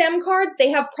just STEM cards.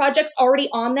 They have projects already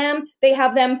on them. They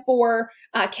have them for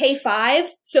K-5,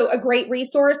 so a great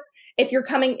resource if you're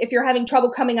having trouble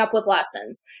coming up with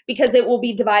lessons, because it will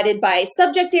be divided by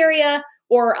subject area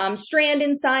or strand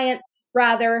in science,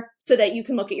 rather, so that you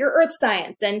can look at your earth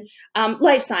science and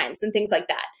life science and things like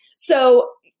that. So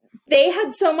they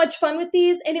had so much fun with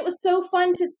these, and it was so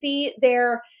fun to see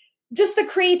just the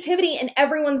creativity in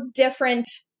everyone's different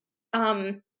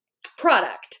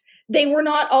product. They were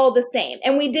not all the same.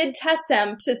 And we did test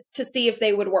them to see if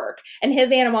they would work. And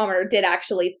his anemometer did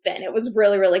actually spin. It was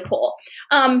really, really cool.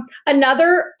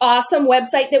 Another awesome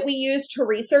website that we use to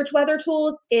research weather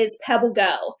tools is Pebble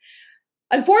Go.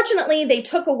 Unfortunately, they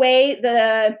took away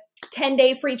the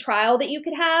 10-day free trial that you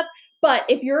could have. But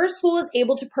if your school is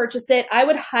able to purchase it, I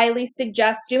would highly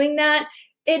suggest doing that.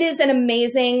 It is an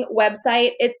amazing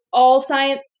website. It's all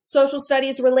science, social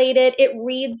studies related. It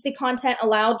reads the content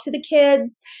aloud to the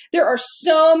kids. There are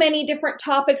so many different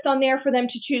topics on there for them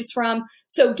to choose from.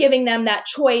 So giving them that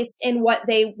choice in what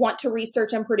they want to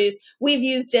research and produce. We've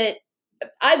used it.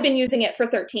 I've been using it for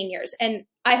 13 years, and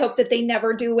I hope that they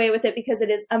never do away with it because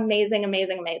it is amazing,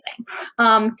 amazing,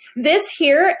 amazing. This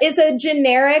here is a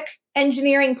generic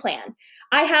engineering plan.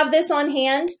 I have this on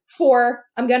hand for,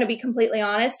 I'm going to be completely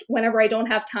honest, whenever I don't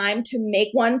have time to make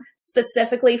one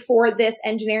specifically for this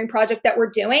engineering project that we're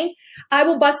doing, I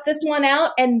will bust this one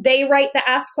out and they write the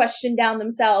ask question down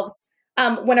themselves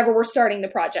whenever we're starting the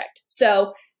project.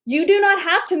 So you do not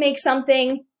have to make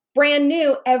something brand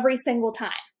new every single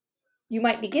time. You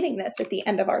might be getting this at the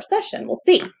end of our session. We'll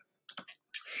see.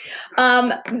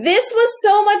 This was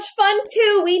so much fun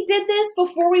too. We did this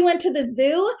before we went to the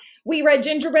zoo. We read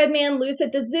Gingerbread Man Loose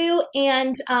at the zoo.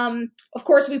 And of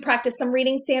course, we practiced some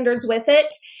reading standards with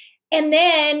it. And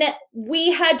then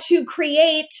we had to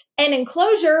create an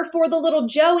enclosure for the little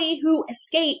Joey who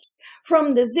escapes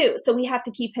from the zoo. So we have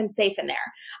to keep him safe in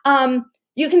there.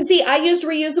 You can see I used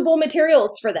reusable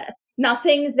materials for this.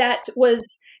 Nothing that was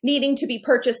needing to be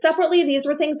purchased separately. These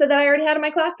were things that I already had in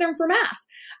my classroom for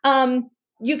math.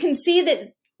 You can see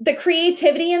that the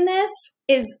creativity in this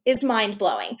is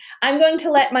mind-blowing. I'm going to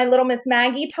let my little Miss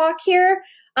Maggie talk here.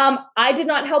 I did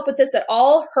not help with this at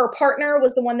all. Her partner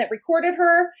was the one that recorded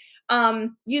her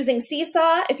using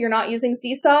Seesaw. If you're not using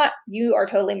Seesaw, you are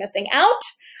totally missing out.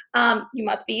 You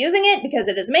must be using it because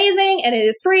it is amazing and it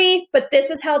is free, but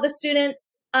this is how the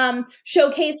students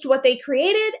showcased what they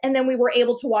created, and then we were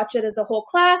able to watch it as a whole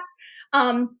class.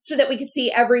 So that we could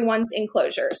see everyone's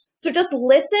enclosures. So just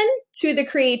listen to the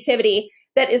creativity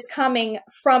that is coming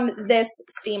from this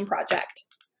STEAM project.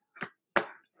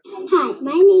 Hi,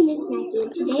 my name is Maggie.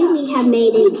 Today we have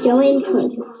made a Joey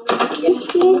enclosure.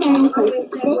 Here's our enclosure.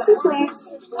 This is where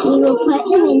we will put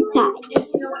him inside.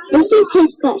 This is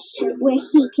his bush where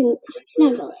he can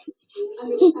snuggle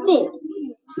in. His food.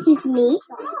 his meat,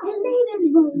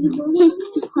 his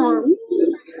plums,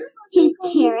 his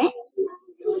carrots,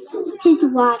 his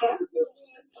water,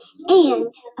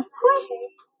 and, of course,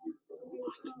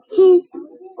 his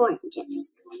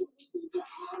oranges.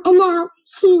 And now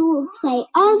he will play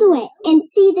all the way. And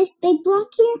see this big block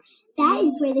here? That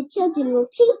is where the children will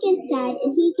peek inside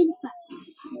and he can find,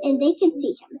 and they can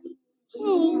see him.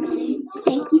 Okay.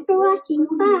 Thank you for watching.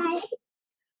 Bye.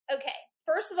 Okay.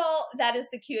 First of all, that is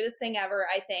the cutest thing ever,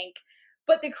 I think.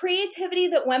 But the creativity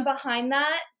that went behind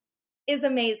that is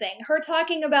amazing. Her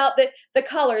talking about the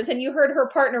colors, and you heard her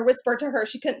partner whisper to her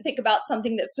she couldn't think about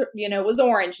something that, was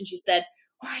orange, and she said,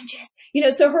 oranges.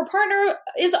 So her partner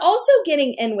is also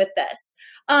getting in with this.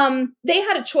 They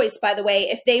had a choice, by the way,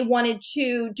 if they wanted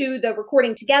to do the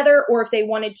recording together or if they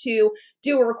wanted to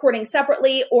do a recording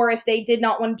separately or if they did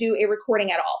not want to do a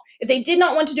recording at all. If they did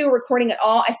not want to do a recording at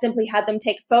all, I simply had them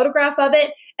take a photograph of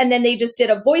it and then they just did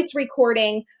a voice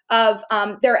recording of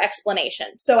their explanation.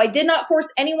 So I did not force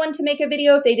anyone to make a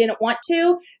video if they didn't want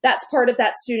to. That's part of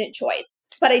that student choice.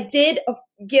 But I did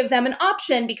give them an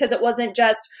option because it wasn't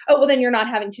just, oh, well, then you're not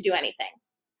having to do anything.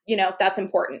 That's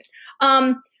important.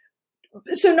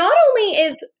 So not only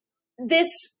is this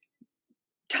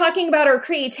talking about our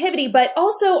creativity, but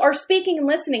also our speaking and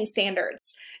listening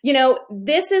standards.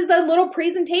 This is a little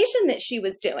presentation that she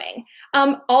was doing.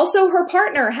 Also her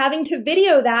partner having to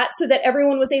video that so that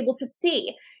everyone was able to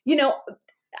see.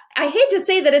 I hate to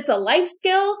say that it's a life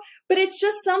skill, but it's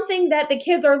just something that the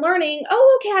kids are learning.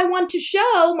 Oh, okay, I want to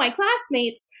show my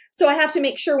classmates, so I have to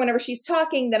make sure whenever she's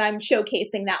talking that I'm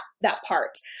showcasing that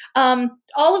part.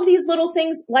 All of these little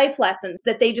things, life lessons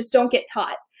that they just don't get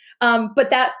taught.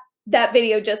 But that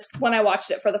video just, when I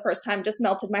watched it for the first time, just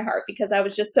melted my heart because I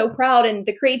was just so proud, and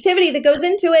the creativity that goes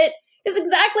into it is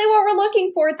exactly what we're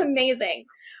looking for. It's amazing.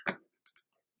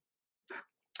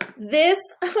 This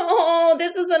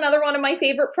is another one of my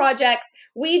favorite projects.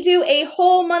 We do a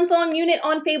whole month-long unit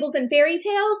on fables and fairy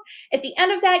tales. At the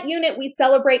end of that unit, we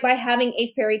celebrate by having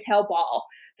a fairy tale ball.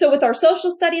 So with our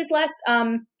social studies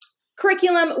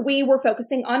curriculum, we were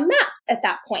focusing on maps at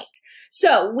that point.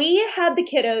 So we had the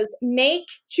kiddos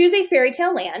choose a fairy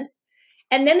tale land,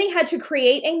 and then they had to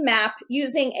create a map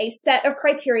using a set of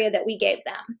criteria that we gave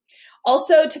them.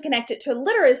 Also, to connect it to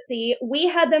literacy, we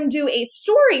had them do a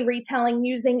story retelling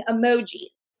using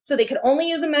emojis. So they could only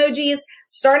use emojis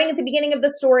starting at the beginning of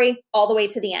the story all the way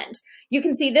to the end. You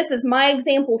can see this is my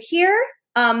example here.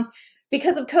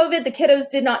 Because of COVID, the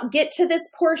kiddos did not get to this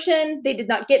portion. They did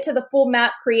not get to the full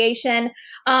map creation.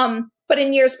 But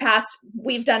in years past,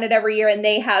 we've done it every year and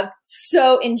they have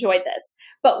so enjoyed this.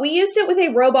 But we used it with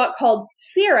a robot called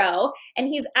Sphero, and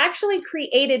he's actually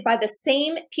created by the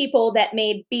same people that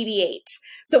made BB-8.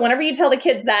 So whenever you tell the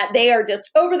kids that, they are just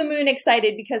over the moon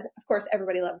excited because, of course,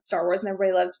 everybody loves Star Wars and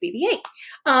everybody loves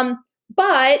BB-8.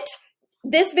 But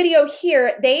this video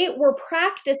here, they were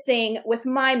practicing with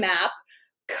my map,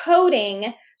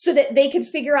 coding so that they could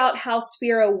figure out how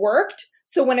Sphero worked.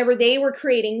 So whenever they were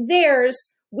creating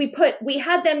theirs, we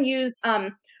had them use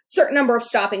certain number of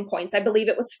stopping points. I believe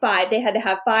it was 5. They had to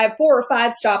have 4 or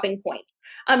 5 stopping points.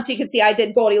 So you can see I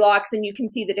did Goldilocks and you can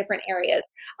see the different areas.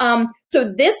 So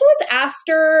this was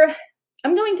after,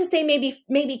 I'm going to say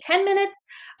maybe 10 minutes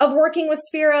of working with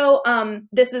Sphero.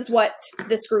 This is what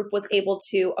this group was able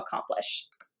to accomplish.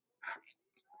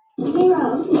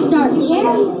 Start here.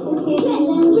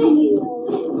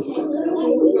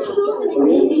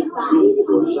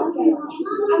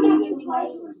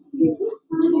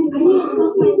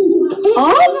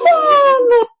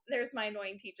 Awesome! There's my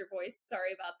annoying teacher voice.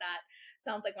 Sorry about that.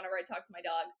 Sounds like whenever I talk to my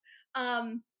dogs.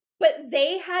 But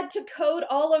they had to code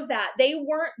all of that. They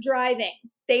weren't driving.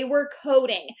 They were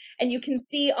coding. And you can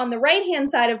see on the right-hand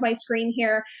side of my screen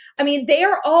here, I mean, they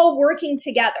are all working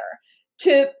together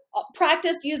to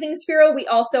practice using Sphero.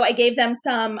 I gave them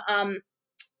some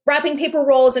wrapping paper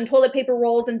rolls and toilet paper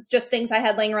rolls and just things I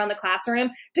had laying around the classroom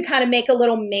to kind of make a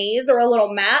little maze or a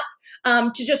little map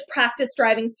to just practice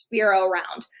driving Sphero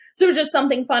around. So it was just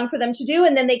something fun for them to do.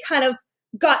 And then they kind of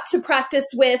got to practice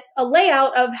with a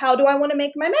layout of how do I want to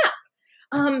make my map.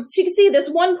 So you can see this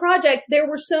one project, there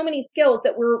were so many skills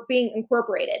that were being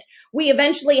incorporated. We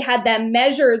eventually had them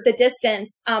measure the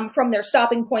distance from their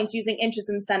stopping points using inches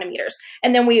and centimeters.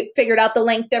 And then we figured out the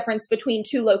length difference between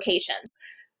 2 locations.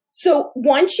 So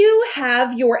once you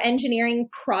have your engineering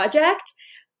project,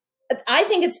 I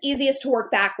think it's easiest to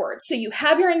work backwards. So you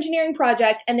have your engineering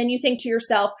project and then you think to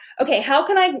yourself, okay, how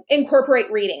can I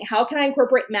incorporate reading? How can I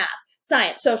incorporate math,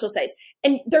 science, social studies?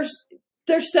 And there's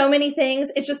so many things.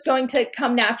 It's just going to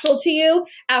come natural to you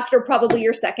after probably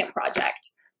your second project.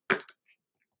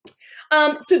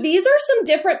 So these are some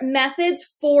different methods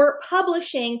for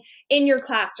publishing in your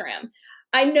classroom.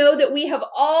 I know that we have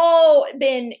all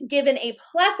been given a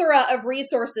plethora of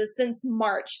resources since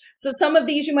March. So some of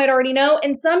these you might already know,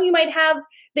 and some you might have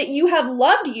that you have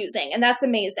loved using, and that's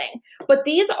amazing. But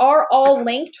these are all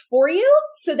linked for you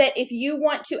so that if you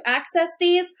want to access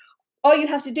these, all you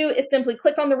have to do is simply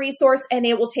click on the resource and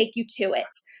it will take you to it.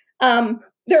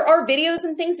 There are videos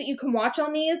and things that you can watch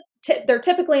on these. They're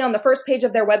typically on the first page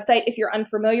of their website if you're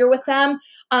unfamiliar with them,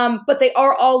 but they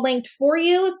are all linked for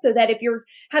you so that if you're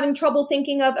having trouble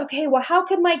thinking of, okay, well, how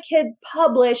could my kids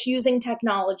publish using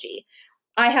technology?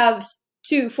 I have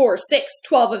 2, 4, 6,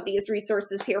 12 of these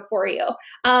resources here for you.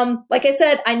 Like I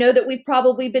said, I know that we've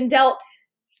probably been dealt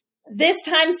this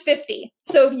times 50.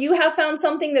 So if you have found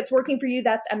something that's working for you,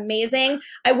 that's amazing.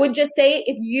 I would just say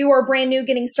if you are brand new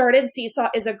getting started, Seesaw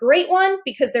is a great one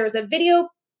because there's a video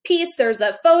piece, there's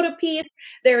a photo piece,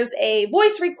 there's a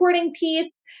voice recording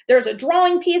piece, there's a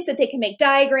drawing piece that they can make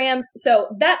diagrams. So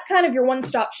that's kind of your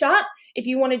one-stop shop. If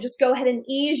you want to just go ahead and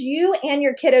ease you and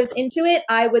your kiddos into it,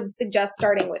 I would suggest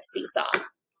starting with Seesaw.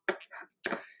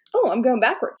 Oh, I'm going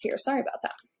backwards here. Sorry about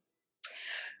that.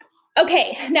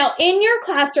 Okay, now in your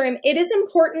classroom, it is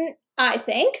important, I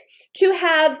think, to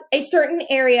have a certain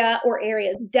area or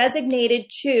areas designated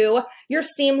to your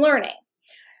STEAM learning.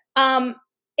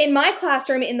 In my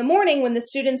classroom in the morning when the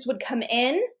students would come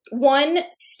in, one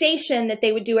station that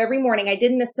they would do every morning, I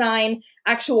didn't assign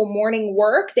actual morning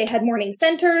work. They had morning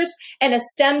centers and a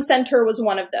STEM center was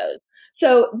one of those.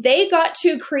 So they got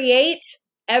to create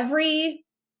every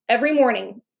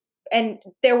morning. And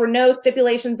there were no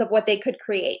stipulations of what they could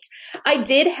create. I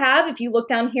did have, if you look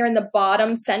down here in the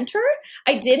bottom center,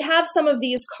 I did have some of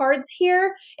these cards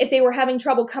here. If they were having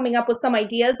trouble coming up with some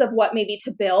ideas of what maybe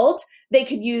to build, they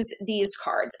could use these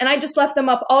cards. And I just left them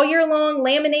up all year long,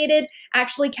 laminated,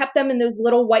 actually kept them in those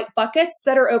little white buckets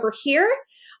that are over here.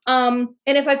 And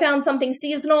if I found something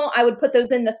seasonal, I would put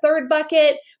those in the third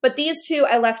bucket, but these two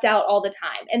I left out all the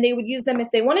time. And they would use them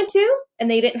if they wanted to, and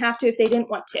they didn't have to if they didn't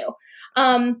want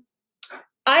to.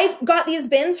 I got these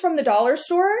bins from the dollar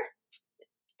store,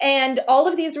 and all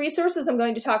of these resources I'm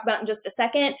going to talk about in just a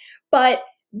second, but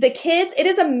the kids, it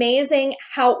is amazing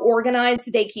how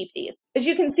organized they keep these. As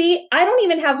you can see, I don't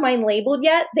even have mine labeled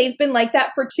yet. They've been like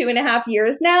that for 2.5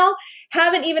 years now.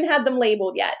 Haven't even had them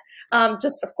labeled yet.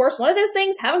 Just, of course, one of those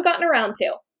things haven't gotten around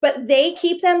to. But they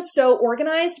keep them so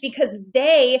organized because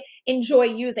they enjoy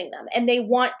using them and they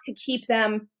want to keep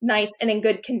them nice and in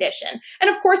good condition. And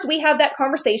of course, we have that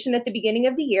conversation at the beginning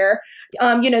of the year,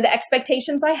 the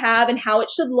expectations I have and how it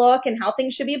should look and how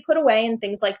things should be put away and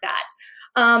things like that.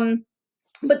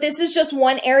 But this is just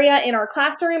one area in our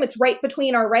classroom. It's right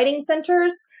between our writing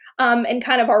centers. And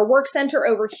kind of our work center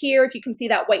over here. If you can see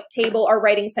that white table, our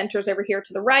writing centers over here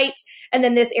to the right. And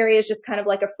then this area is just kind of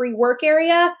like a free work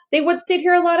area. They would sit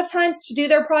here a lot of times to do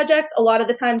their projects. A lot of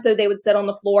the times, though, they would sit on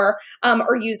the floor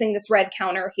or using this red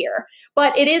counter here.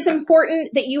 But it is important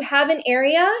that you have an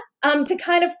area to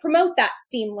kind of promote that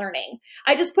STEAM learning.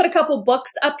 I just put a couple books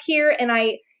up here and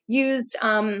I used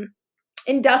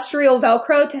industrial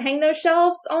Velcro to hang those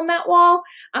shelves on that wall.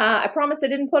 I promise I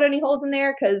didn't put any holes in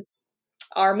there because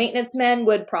our maintenance men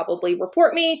would probably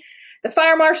report me. The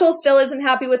fire marshal still isn't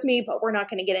happy with me, but we're not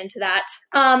going to get into that.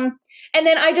 And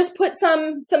then I just put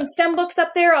some STEM books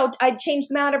up there. I'd change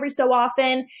them out every so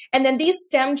often. And then these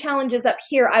STEM challenges up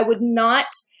here, I would not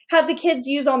have the kids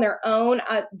use on their own.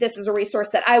 This is a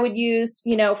resource that I would use,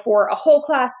 for a whole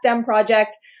class STEM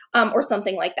project or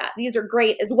something like that. These are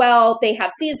great as well. They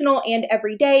have seasonal and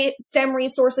everyday STEM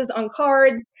resources on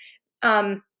cards.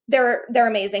 They're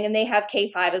amazing, and they have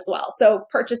K5 as well. So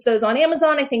purchase those on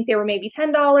Amazon. I think they were maybe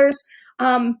 $10.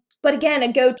 But again,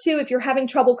 a go-to if you're having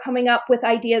trouble coming up with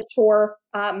ideas for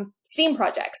STEAM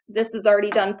projects. This is already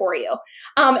done for you.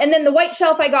 And then the white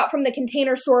shelf I got from the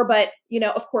Container Store, but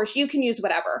of course you can use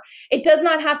whatever. It does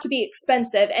not have to be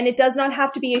expensive, and it does not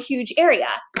have to be a huge area.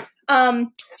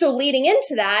 So leading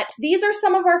into that, these are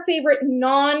some of our favorite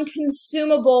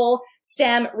non-consumable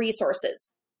STEM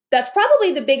resources. That's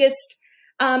probably the biggest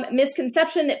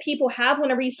misconception that people have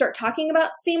whenever you start talking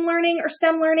about STEAM learning or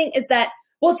STEM learning is that,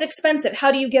 well, it's expensive.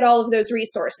 How do you get all of those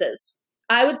resources?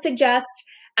 I would suggest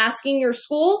asking your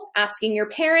school, asking your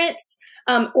parents,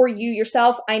 or you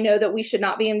yourself. I know that we should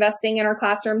not be investing in our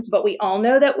classrooms, but we all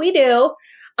know that we do.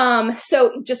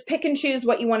 So just pick and choose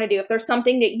what you want to do. If there's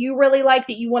something that you really like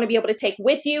that you want to be able to take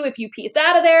with you, if you piece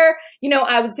out of there,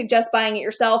 I would suggest buying it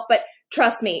yourself. But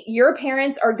trust me, your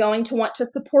parents are going to want to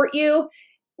support you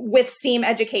with STEAM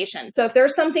education. So if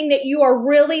there's something that you are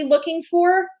really looking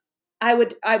for, I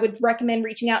would recommend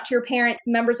reaching out to your parents,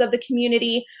 members of the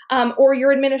community, or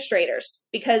your administrators,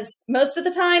 because most of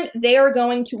the time they are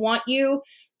going to want you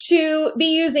to be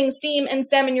using STEAM and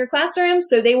STEM in your classroom,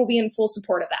 so they will be in full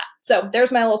support of that. So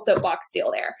there's my little soapbox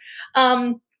deal there.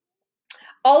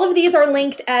 All of these are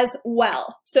linked as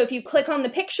well. So if you click on the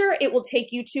picture, it will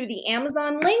take you to the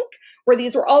Amazon link where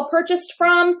these were all purchased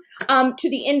from, to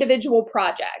the individual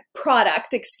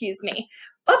product, excuse me.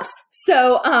 Oops.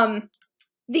 So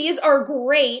these are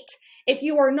great if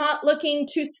you are not looking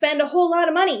to spend a whole lot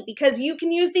of money, because you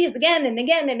can use these again and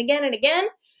again and again and again.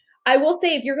 I will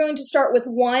say, if you're going to start with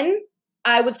one,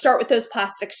 I would start with those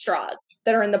plastic straws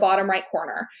that are in the bottom right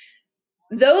corner.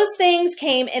 Those things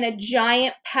came in a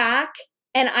giant pack,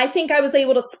 and I think I was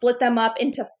able to split them up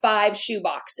into 5 shoe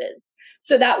boxes.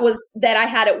 So that I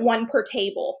had at one per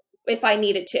table if I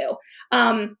needed to.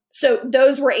 So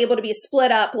those were able to be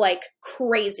split up like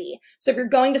crazy. So if you're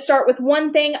going to start with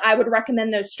one thing, I would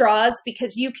recommend those straws,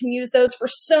 because you can use those for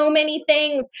so many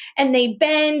things, and they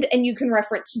bend, and you can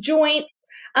reference joints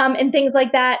and things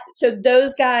like that. So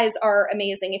those guys are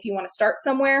amazing. If you want to start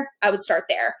somewhere, I would start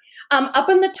there. Up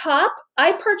on the top,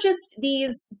 I purchased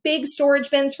these big storage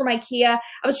bins from IKEA.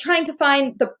 I was trying to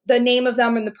find the name of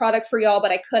them and the product for y'all,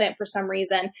 but I couldn't for some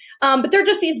reason. But they're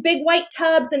just these big white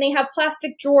tubs, and they have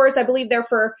plastic drawers. I believe they're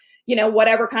for, you know,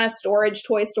 whatever kind of storage,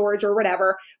 toy storage or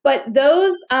whatever. But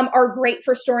those are great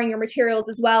for storing your materials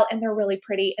as well. And they're really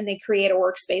pretty, and they create a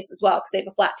workspace as well because they have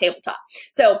a flat tabletop.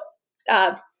 So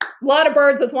a lot of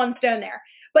birds with one stone there.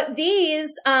 But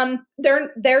these,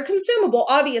 they're consumable,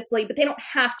 obviously, but they don't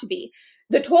have to be.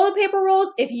 The toilet paper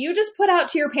rolls, if you just put out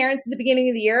to your parents at the beginning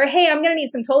of the year, hey, I'm going to need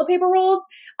some toilet paper rolls,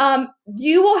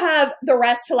 you will have the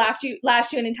rest to last you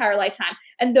an entire lifetime.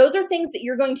 And those are things that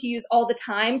you're going to use all the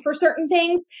time for certain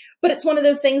things, but it's one of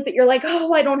those things that you're like,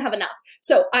 oh, I don't have enough.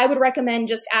 So I would recommend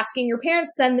just asking your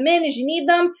parents, send them in as you need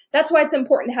them. That's why it's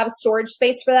important to have a storage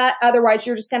space for that. Otherwise,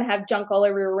 you're just going to have junk all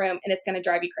over your room, and it's going to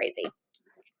drive you crazy.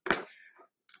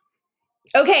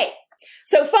 Okay.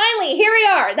 So finally, here we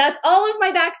are. That's all of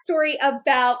my backstory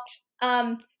about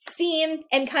STEAM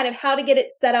and kind of how to get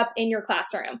it set up in your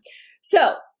classroom.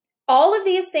 So all of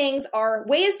these things are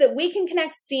ways that we can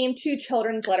connect STEAM to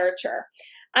children's literature.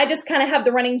 I just kind of have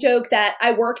the running joke that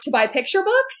I work to buy picture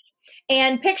books,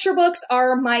 and picture books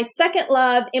are my second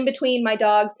love in between my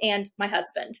dogs and my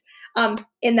husband,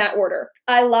 in that order.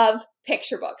 I love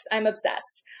picture books. I'm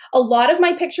obsessed. A lot of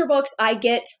my picture books I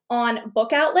get on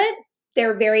Book Outlet.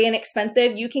 They're very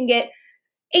inexpensive. You can get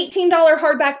 $18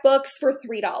 hardback books for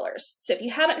 $3. So if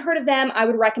you haven't heard of them, I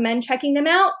would recommend checking them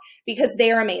out because they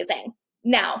are amazing.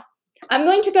 Now, I'm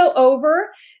going to go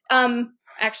over,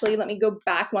 actually, let me go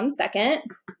back one second.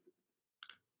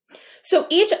 So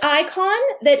each icon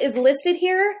that is listed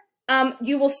here,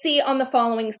 you will see on the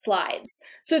following slides.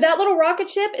 So that little rocket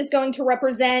ship is going to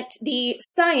represent the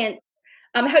science,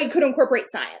 how you could incorporate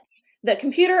science. The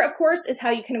computer, of course, is how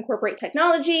you can incorporate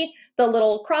technology. The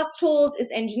little cross tools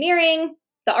is engineering.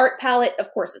 The art palette,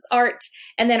 of course, is art.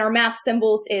 And then our math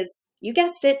symbols is, you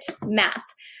guessed it, math.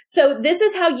 So this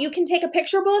is how you can take a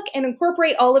picture book and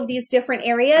incorporate all of these different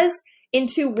areas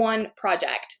into one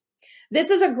project. This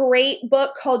is a great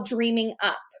book called Dreaming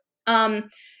Up.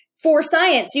 For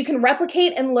science, you can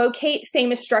replicate and locate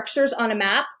famous structures on a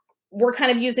map. We're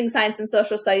kind of using science and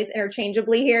social studies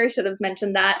interchangeably here. Should have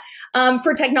mentioned that.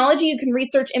 For technology, you can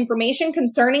research information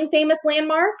concerning famous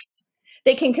landmarks.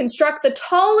 They can construct the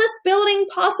tallest building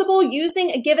possible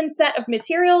using a given set of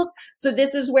materials. So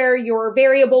this is where your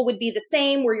variable would be the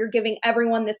same, where you're giving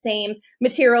everyone the same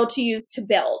material to use to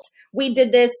build. We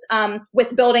did this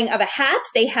with building of a hat.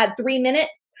 They had 3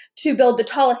 minutes to build the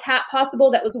tallest hat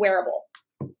possible that was wearable.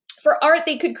 For art,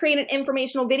 they could create an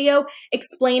informational video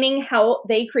explaining how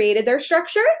they created their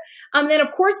structure. Then,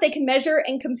 of course, they can measure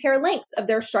and compare lengths of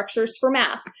their structures for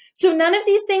math. So none of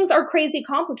these things are crazy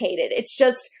complicated. It's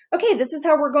just, okay, this is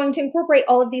how we're going to incorporate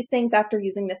all of these things after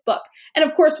using this book. And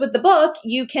of course, with the book,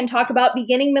 you can talk about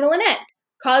beginning, middle, and end,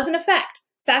 cause and effect,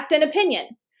 fact and opinion.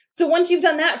 So once you've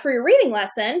done that for your reading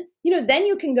lesson, then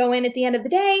you can go in at the end of the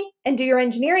day and do your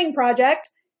engineering project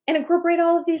and incorporate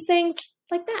all of these things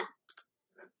like that.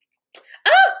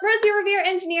 Oh, Rosie Revere,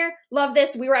 engineer. Love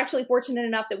this. We were actually fortunate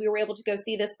enough that we were able to go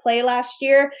see this play last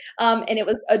year, and it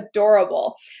was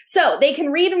adorable. So they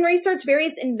can read and research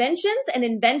various inventions and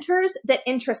inventors that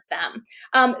interest them.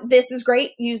 This is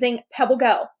great using Pebble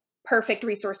Go. Perfect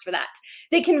resource for that.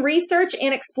 They can research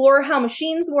and explore how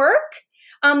machines work.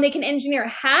 They can engineer a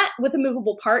hat with a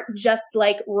movable part, just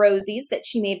like Rosie's that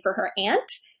she made for her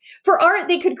aunt. For art,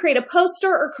 they could create a poster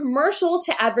or commercial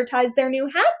to advertise their new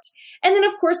hat. And then,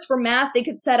 of course, for math, they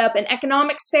could set up an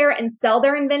economics fair and sell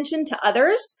their invention to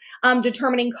others,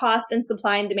 determining cost and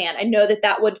supply and demand. I know that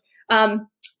that would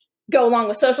go along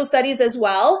with social studies as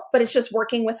well, but it's just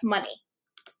working with money.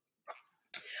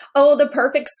 Oh, the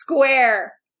perfect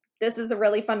square. This is a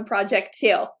really fun project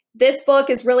too. This book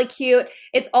is really cute.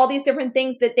 It's all these different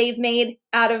things that they've made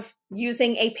out of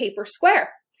using a paper square.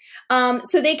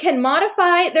 So they can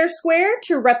modify their square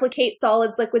to replicate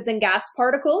solids, liquids, and gas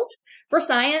particles for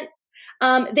science.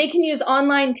 They can use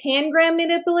online tangram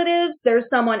manipulatives. There's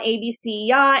some on ABC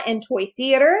Yacht and Toy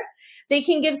Theater.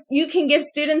 You can give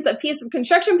students a piece of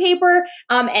construction paper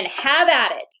and have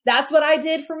at it. That's what I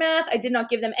did for math. I did not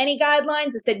give them any guidelines.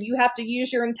 I said, you have to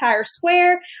use your entire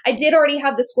square. I did already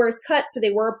have the squares cut, so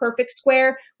they were a perfect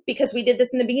square because we did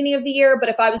this in the beginning of the year. But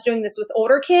if I was doing this with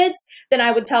older kids, then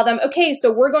I would tell them, okay,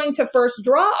 so we're going to first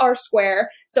draw our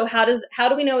square. So how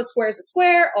do we know a square is a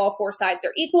square? All four sides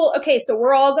are equal. Okay, so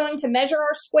we're all going to measure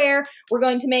our square. We're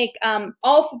going to make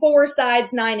all four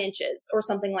sides 9 inches or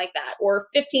something like that, or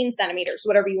 15 centimeters,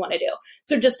 whatever you want to do.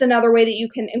 So just another way that you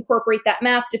can incorporate that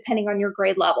math depending on your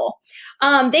grade level.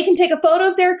 They can take a photo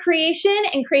of their creation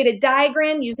and create a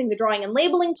diagram using the drawing and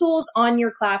labeling tools on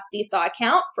your class Seesaw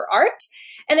account for art.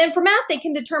 And then for math, they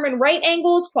can determine right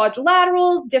angles,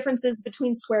 quadrilaterals, differences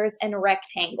between squares and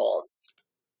rectangles.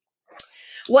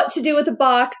 What to do with a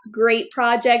box, great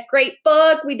project, great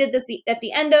book. We did this at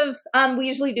the end of, we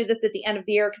usually do this at the end of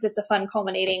the year because it's a fun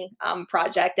culminating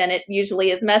project, and it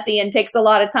usually is messy and takes a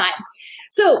lot of time.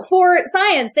 So for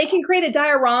science, they can create a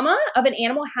diorama of an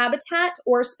animal habitat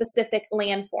or specific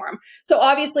landform. So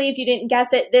obviously, if you didn't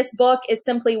guess it, this book is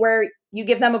simply where you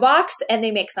give them a box and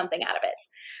they make something out of it.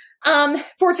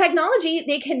 For technology,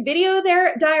 they can video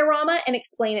their diorama and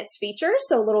explain its features,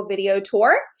 so a little video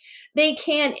tour. You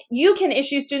can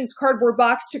issue students a cardboard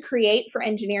box to create for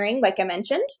engineering, like I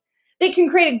mentioned. They can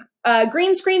create a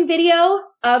green screen video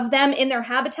of them in their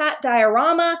habitat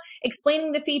diorama,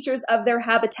 explaining the features of their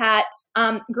habitat.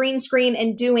 Green screen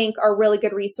and Do-Ink are really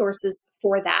good resources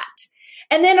for that.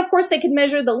 And then, of course, they can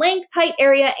measure the length, height,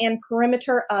 area, and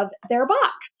perimeter of their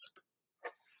box.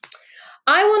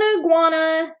 I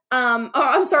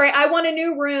want a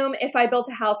new room if I built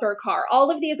a house or a car.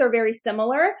 All of these are very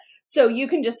similar. So you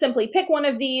can just simply pick one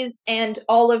of these and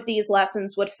all of these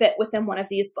lessons would fit within one of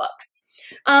these books.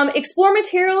 Explore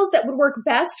materials that would work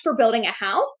best for building a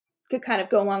house. Could kind of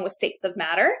go along with states of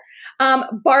matter.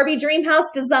 Barbie Dream House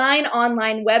Design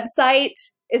online website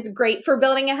is great for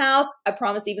building a house. I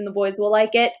promise even the boys will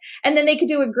like it. And then they could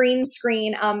do a green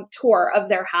screen tour of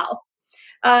their house.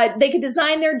 They could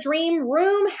design their dream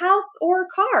room, house, or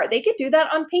car. They could do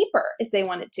that on paper if they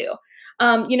wanted to.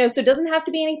 So it doesn't have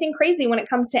to be anything crazy when it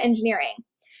comes to engineering.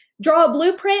 Draw a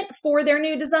blueprint for their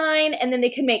new design, and then they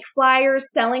can make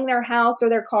flyers selling their house or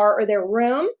their car or their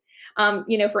room,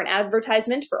 for an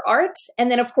advertisement for art.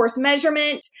 And then, of course,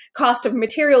 measurement, cost of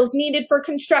materials needed for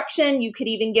construction. You could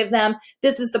even give them,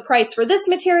 this is the price for this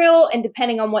material, and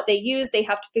depending on what they use, they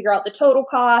have to figure out the total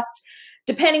cost.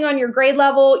 Depending on your grade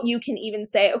level, you can even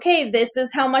say, okay, this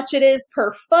is how much it is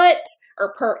per foot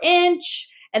or per inch,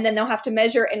 and then they'll have to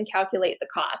measure and calculate the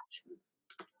cost.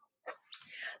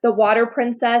 The Water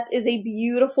Princess is a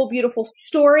beautiful, beautiful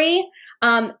story.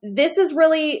 I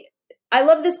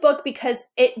love this book because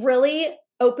it really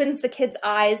opens the kids'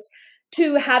 eyes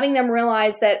to having them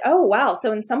realize that, oh, wow,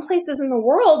 so in some places in the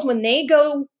world, when they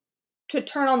go to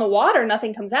turn on the water,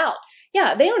 nothing comes out.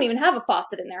 Yeah, they don't even have a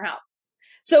faucet in their house.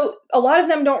 So a lot of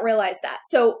them don't realize that.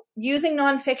 So using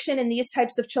nonfiction in these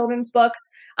types of children's books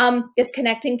is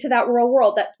connecting to that real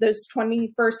world, that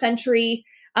 21st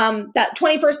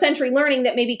century learning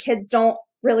that maybe kids don't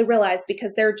really realize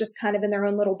because they're just kind of in their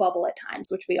own little bubble at times,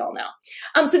 which we all know.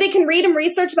 So they can read and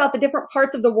research about the different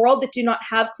parts of the world that do not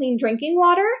have clean drinking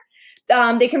water.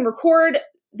 They can record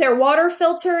their water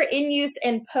filter in use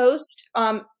and post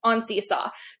on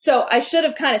Seesaw. So I should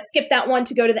have kind of skipped that one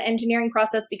to go to the engineering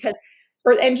process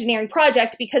or engineering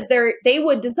project, because they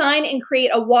would design and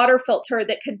create a water filter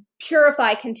that could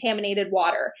purify contaminated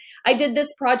water. I did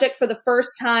this project for the first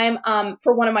time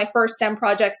for one of my first STEM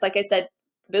projects. Like I said,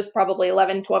 it was probably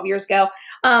 11, 12 years ago.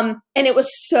 And it was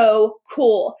so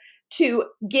cool to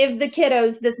give the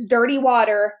kiddos this dirty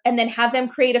water and then have them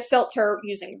create a filter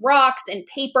using rocks and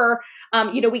paper.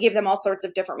 We gave them all sorts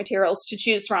of different materials to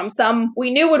choose from. Some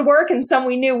we knew would work and some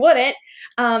we knew wouldn't.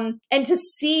 And to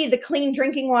see the clean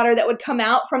drinking water that would come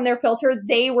out from their filter,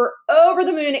 they were over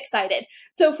the moon excited.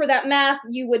 So for that math,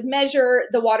 you would measure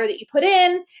the water that you put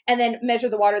in and then measure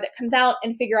the water that comes out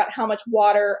and figure out how much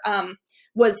water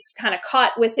was kind of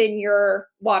caught within your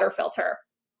water filter.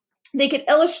 They could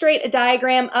illustrate a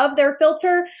diagram of their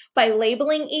filter by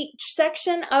labeling each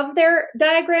section of their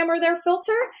diagram or their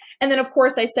filter. And then, of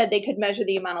course, I said they could measure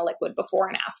the amount of liquid before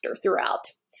and after throughout.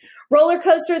 Roller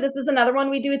coaster, this is another one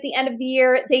we do at the end of the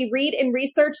year. They read and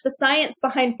research the science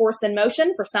behind force and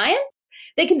motion for science.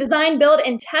 They can design, build,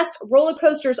 and test roller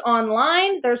coasters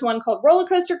online. There's one called Roller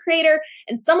Coaster Creator,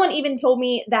 and someone even told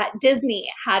me that Disney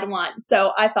had one.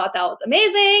 So I thought that was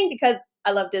amazing because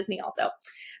I love Disney also.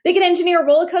 They can engineer a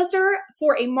roller coaster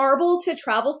for a marble to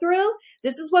travel through.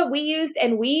 This is what we used,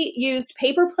 and we used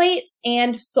paper plates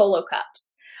and Solo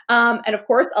cups. And of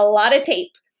course, a lot of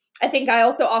tape. I think I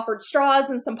also offered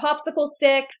straws and some popsicle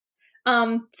sticks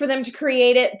for them to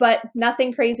create it, but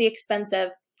nothing crazy expensive.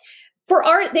 For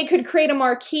art, they could create a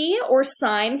marquee or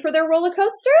sign for their roller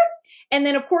coaster. And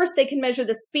then, of course, they can measure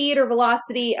the speed or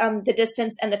velocity, the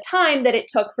distance, and the time that it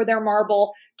took for their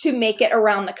marble to make it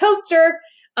around the coaster.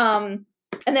 And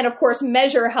then, of course,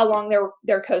 measure how long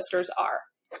their coasters are.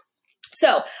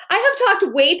 So I have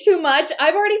talked way too much.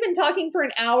 I've already been talking for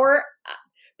an hour,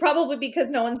 probably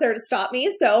because no one's there to stop me.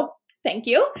 So thank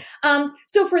you.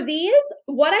 So for these,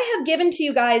 what I have given to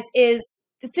you guys is,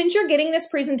 since you're getting this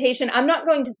presentation, I'm not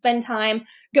going to spend time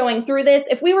going through this.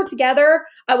 If we were together,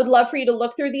 I would love for you to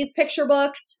look through these picture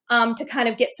books to kind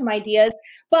of get some ideas.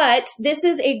 But this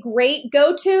is a great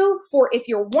go-to for if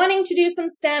you're wanting to do some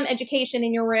STEM education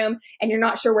in your room and you're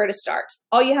not sure where to start.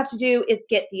 All you have to do is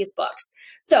get these books.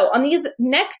 So on these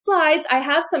next slides, I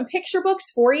have some picture books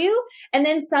for you and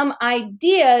then some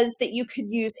ideas that you could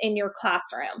use in your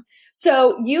classroom.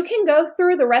 So you can go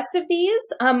through the rest of these.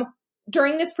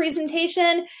 During this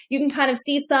presentation, you can kind of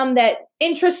see some that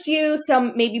interest you,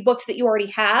 some maybe books that you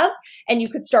already have, and you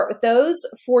could start with those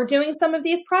for doing some of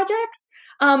these projects.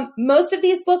 Most of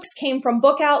these books came from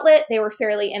Book Outlet. They were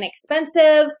fairly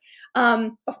inexpensive.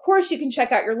 Of course, you can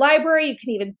check out your library. You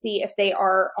can even see if they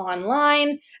are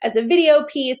online as a video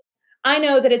piece. I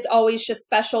know that it's always just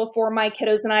special for my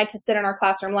kiddos and I to sit in our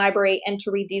classroom library and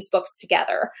to read these books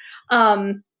together.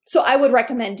 So I would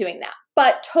recommend doing that.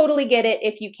 But totally get it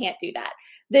if you can't do that.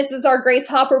 This is our Grace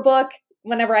Hopper book.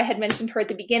 Whenever I had mentioned her at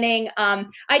the beginning,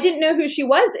 I didn't know who she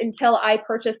was until I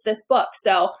purchased this book.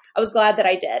 So I was glad that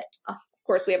I did. Of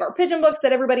course, we have our pigeon books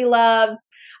that everybody loves.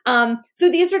 So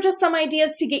these are just some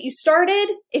ideas to get you started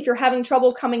if you're having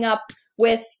trouble coming up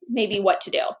with maybe what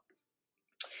to do.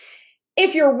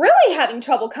 If you're really having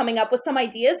trouble coming up with some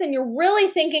ideas and you're really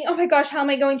thinking, oh my gosh, how am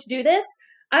I going to do this?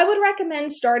 I would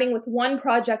recommend starting with one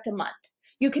project a month.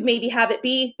 You could maybe have it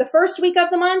be the first week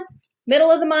of the month, middle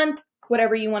of the month,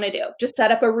 whatever you want to do. Just set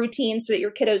up a routine so that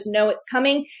your kiddos know it's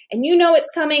coming, and you know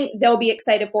it's coming. They'll be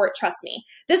excited for it. Trust me.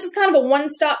 This is kind of a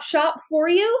one-stop shop for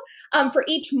you for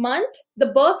each month, the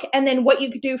book, and then what you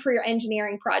could do for your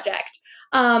engineering project.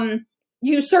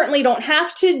 You certainly don't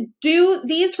have to do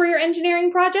these for your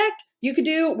engineering project. You could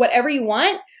do whatever you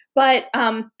want. But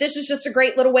this is just a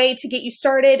great little way to get you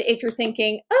started if you're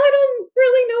thinking, I don't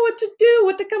really know what to do,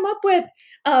 what to come up with.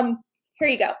 Here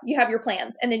you go. You have your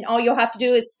plans. And then all you'll have to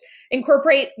do is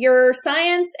incorporate your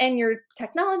science and your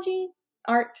technology,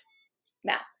 art,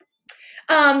 math.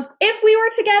 If we were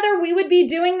together, we would be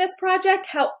doing this project.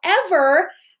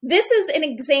 However, this is an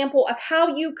example of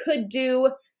how you could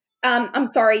do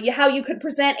how you could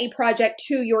present a project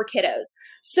to your kiddos.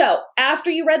 So after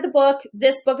you read the book,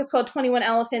 this book is called 21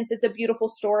 Elephants. It's a beautiful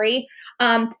story.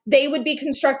 They would be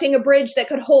constructing a bridge that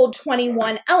could hold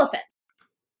 21 elephants.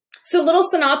 So little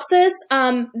synopsis,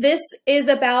 this is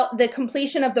about the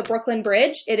completion of the Brooklyn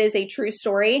Bridge. It is a true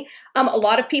story. A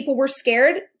lot of people were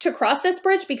scared to cross this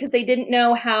bridge because they didn't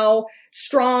know how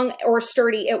strong or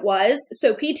sturdy it was.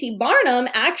 So P.T. Barnum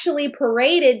actually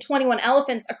paraded 21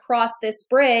 elephants across this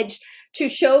bridge to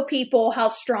show people how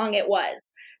strong it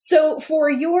was. So for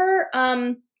your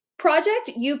project,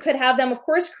 you could have them, of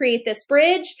course, create this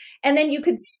bridge, and then you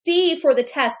could see for the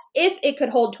test if it could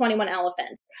hold 21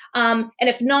 elephants. And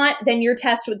if not, then your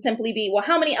test would simply be, well,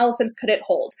 how many elephants could it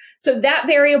hold? So that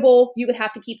variable you would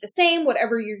have to keep the same,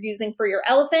 whatever you're using for your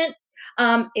elephants.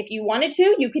 If you wanted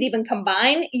to, you could even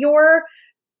combine your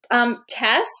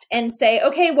test and say,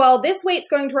 okay, well, this weight's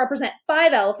going to represent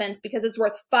 5 elephants because it's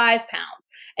worth 5 pounds.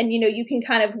 And, you can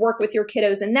kind of work with your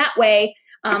kiddos in that way.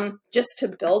 Just to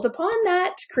build upon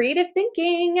that creative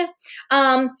thinking.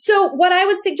 So what I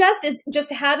would suggest is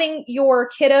just having your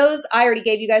kiddos, I already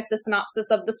gave you guys the synopsis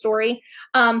of the story,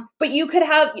 but you could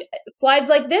have slides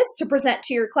like this to present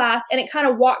to your class, and it kind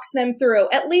of walks them through,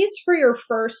 at least for your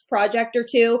first project or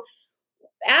two,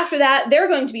 after that, they're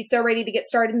going to be so ready to get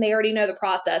started and they already know the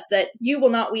process that you will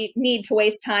not need to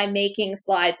waste time making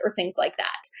slides or things like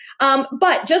that.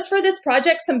 But just for this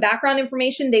project, some background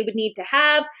information they would need to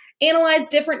have: analyze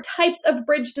different types of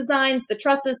bridge designs, the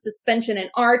trusses, suspension,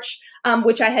 and arch,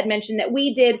 which I had mentioned that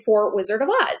we did for Wizard of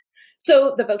Oz.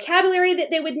 So the vocabulary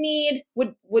that they would need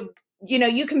would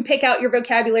you can pick out your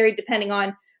vocabulary depending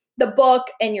on the book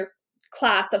and your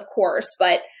class, of course,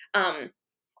 but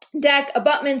deck,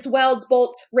 abutments, welds,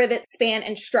 bolts, rivets, span,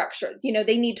 and structure.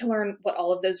 They need to learn what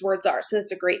all of those words are. So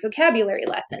that's a great vocabulary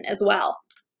lesson as well.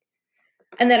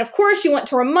 And then, of course, you want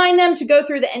to remind them to go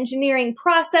through the engineering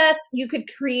process. You could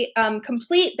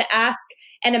complete the Ask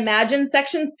and Imagine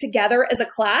sections together as a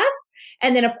class.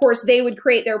 And then, of course, they would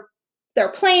create their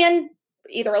plan,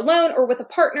 either alone or with a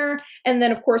partner. And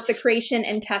then, of course, the creation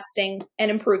and testing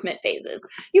and improvement phases.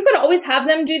 You could always have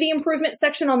them do the improvement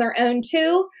section on their own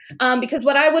too, because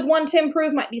what I would want to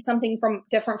improve might be something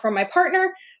different from my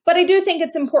partner. But I do think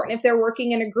it's important if they're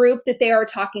working in a group that they are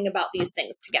talking about these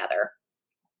things together.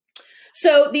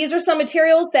 So these are some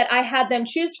materials that I had them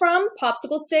choose from: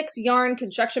 popsicle sticks, yarn,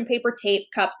 construction paper, tape,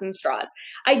 cups, and straws.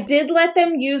 I did let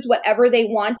them use whatever they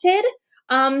wanted.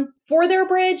 For their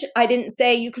bridge, I didn't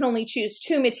say you can only choose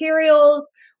 2 materials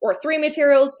or 3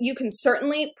 materials. You can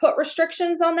certainly put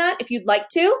restrictions on that if you'd like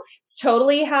to. It's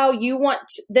totally how you want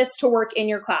this to work in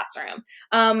your classroom.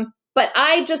 But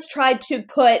I just tried to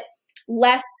put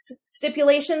less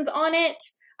stipulations on it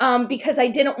because I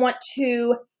didn't want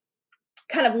to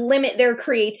kind of limit their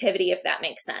creativity, if that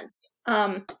makes sense.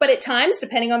 But at times,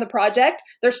 depending on the project,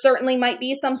 there certainly might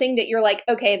be something that you're like,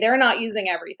 okay, they're not using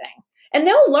everything. And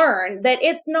they'll learn that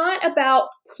it's not about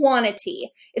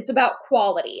quantity, it's about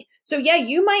quality. So yeah,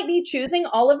 you might be choosing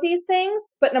all of these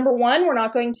things, but number 1, we're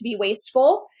not going to be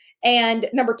wasteful. And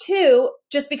number 2,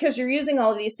 just because you're using all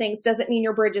of these things doesn't mean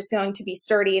your bridge is going to be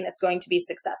sturdy and it's going to be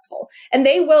successful. And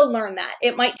they will learn that.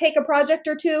 It might take a project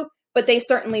or 2, but they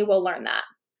certainly will learn that.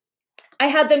 I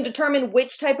had them determine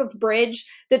which type of bridge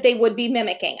that they would be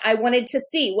mimicking. I wanted to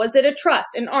see, was it a truss,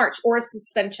 an arch, or a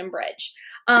suspension bridge?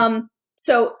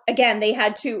 So again, they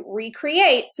had to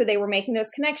recreate. So they were making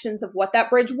those connections of what that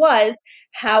bridge was,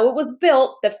 how it was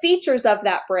built, the features of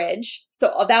that bridge.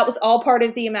 So that was all part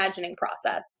of the imagining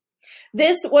process.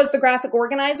 This was the graphic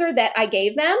organizer that I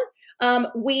gave them.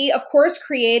 We, of course,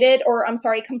 completed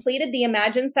the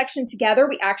Imagine section together.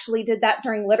 We actually did that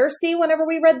during literacy whenever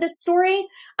we read this story,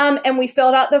 and we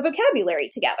filled out the vocabulary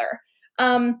together.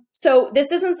 So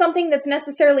this isn't something that's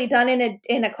necessarily done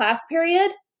in a class period,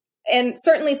 and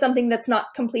certainly something that's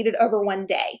not completed over one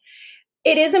day.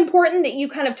 It is important that you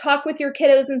kind of talk with your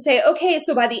kiddos and say, okay,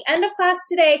 so by the end of class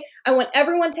today, I want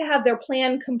everyone to have their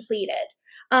plan completed.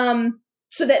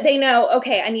 So that they know,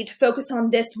 okay, I need to focus on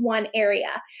this one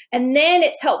area. And then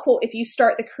it's helpful if you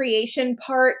start the creation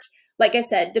part, like I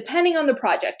said, depending on the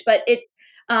project, but it's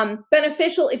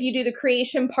beneficial if you do the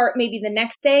creation part maybe the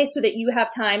next day so that you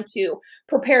have time to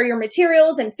prepare your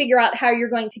materials and figure out how you're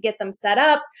going to get them set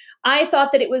up. I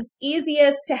thought that it was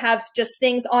easiest to have just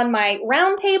things on my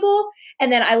round table,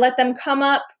 and then I let them come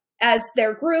up as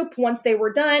their group once they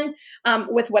were done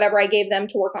with whatever I gave them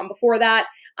to work on before that.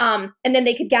 And then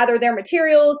they could gather their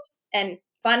materials and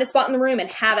find a spot in the room and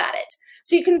have at it.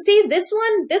 So you can see this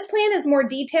plan is more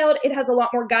detailed. It has a lot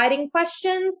more guiding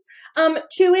questions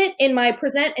to it. In my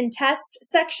present and test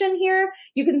section here,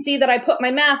 you can see that I put my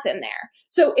math in there.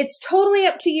 So it's totally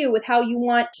up to you with how you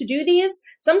want to do these.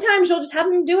 Sometimes you'll just have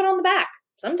them do it on the back.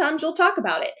 Sometimes you'll talk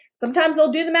about it. Sometimes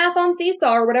they'll do the math on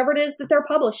Seesaw or whatever it is that they're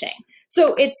publishing.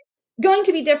 So it's going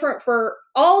to be different for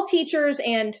all teachers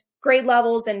and grade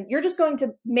levels, and you're just going to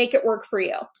make it work for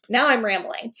you. Now I'm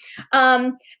rambling.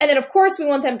 And then, of course, we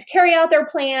want them to carry out their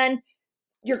plan.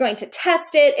 You're going to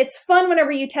test it. It's fun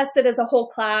whenever you test it as a whole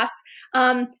class.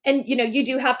 And, you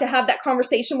do have to have that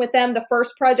conversation with them the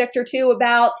first project or two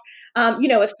about,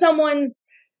 if someone's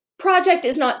project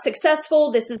is not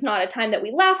successful, this is not a time that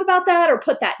we laugh about that or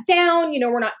put that down.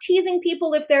 We're not teasing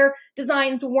people if their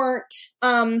designs weren't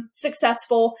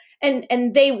successful,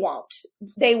 and they won't.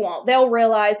 They'll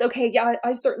realize, okay, yeah,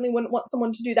 I certainly wouldn't want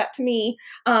someone to do that to me.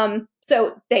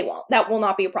 So they won't. That will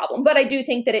not be a problem. But I do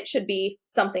think that it should be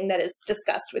something that is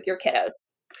discussed with your kiddos.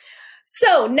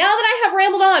 So now that I have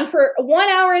rambled on for 1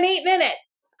 hour and 8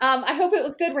 minutes, I hope it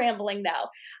was good rambling though.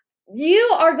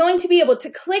 You are going to be able to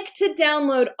click to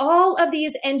download all of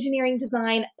these engineering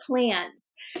design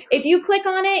plans. If you click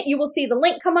on it, you will see the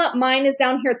link come up. Mine is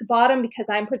down here at the bottom because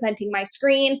I'm presenting my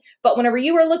screen. But whenever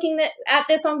you are looking at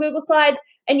this on Google Slides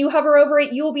and you hover over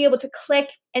it, you will be able to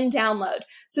click and download.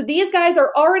 So these guys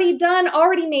are already done,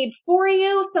 already made for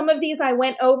you. Some of these I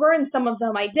went over and some of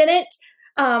them I didn't.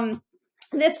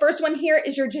 This first one here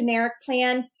is your generic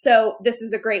plan, so this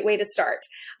is a great way to start.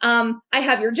 I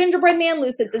have your gingerbread man,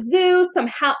 Loose at the Zoo, some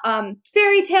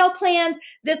fairy tale plans.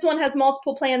 This one has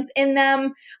multiple plans in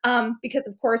them because,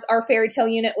 of course, our fairy tale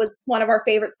unit was one of our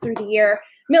favorites through the year.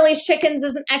 Millie's Chickens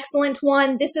is an excellent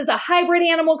one. This is a hybrid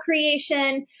animal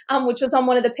creation, which was on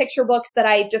one of the picture books that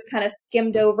I just kind of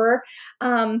skimmed over.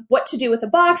 What to do with a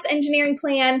box engineering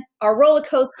plan, our roller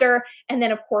coaster, and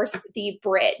then, of course, the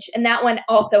bridge. And that one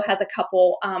also has a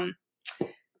couple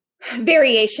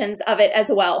variations of it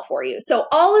as well for you. So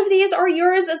all of these are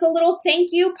yours as a little thank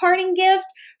you parting gift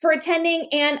for attending.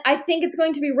 And I think it's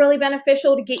going to be really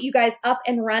beneficial to get you guys up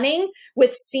and running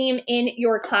with STEAM in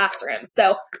your classroom.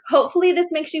 So hopefully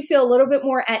this makes you feel a little bit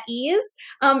more at ease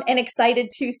and excited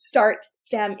to start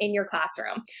STEM in your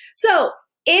classroom. So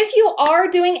if you are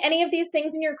doing any of these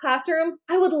things in your classroom,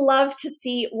 I would love to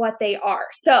see what they are.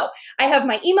 So I have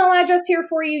my email address here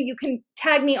for you. You can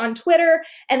tag me on Twitter,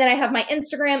 and then I have my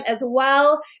Instagram as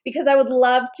well, because I would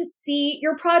love to see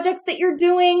your projects that you're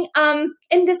doing. And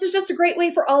this is just a great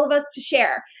way for all of us to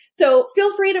share. So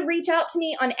feel free to reach out to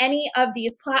me on any of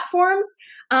these platforms.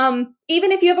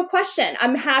 Even if you have a question,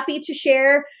 I'm happy to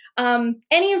share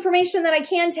any information that I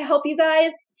can to help you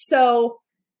guys. So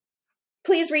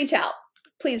please reach out.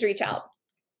 Please reach out.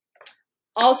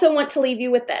 Also want to leave you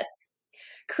with this.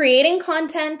 Creating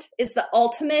content is the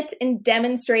ultimate in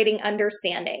demonstrating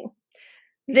understanding.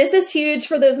 This is huge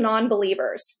for those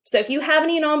non-believers. So if you have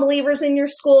any non-believers in your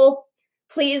school,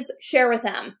 please share with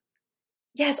them.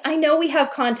 Yes, I know we have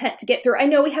content to get through. I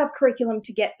know we have curriculum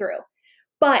to get through,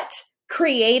 but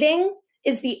creating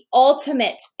is the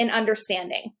ultimate in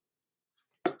understanding.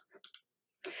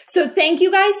 So thank you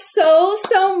guys so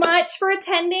much for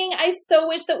attending. I so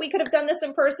wish that we could have done this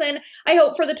in person. I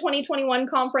hope for the 2021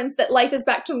 conference that life is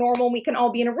back to normal. We can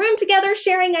all be in a room together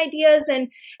sharing ideas and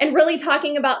really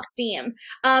talking about STEAM.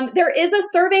 There is a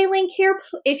survey link here.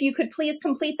 If you could please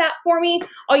complete that for me.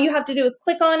 All you have to do is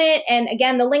click on it. And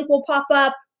again, the link will pop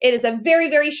up. It is a very,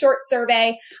 very short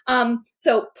survey.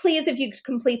 So please, if you could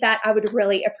complete that, I would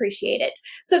really appreciate it.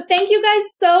 So thank you guys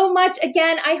so much.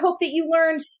 Again, I hope that you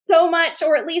learned so much,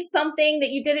 or at least something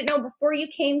that you didn't know before you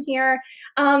came here.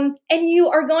 And you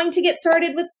are going to get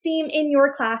started with STEAM in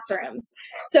your classrooms.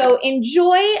 So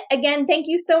enjoy. Again, thank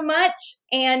you so much,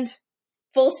 and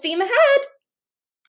full steam ahead.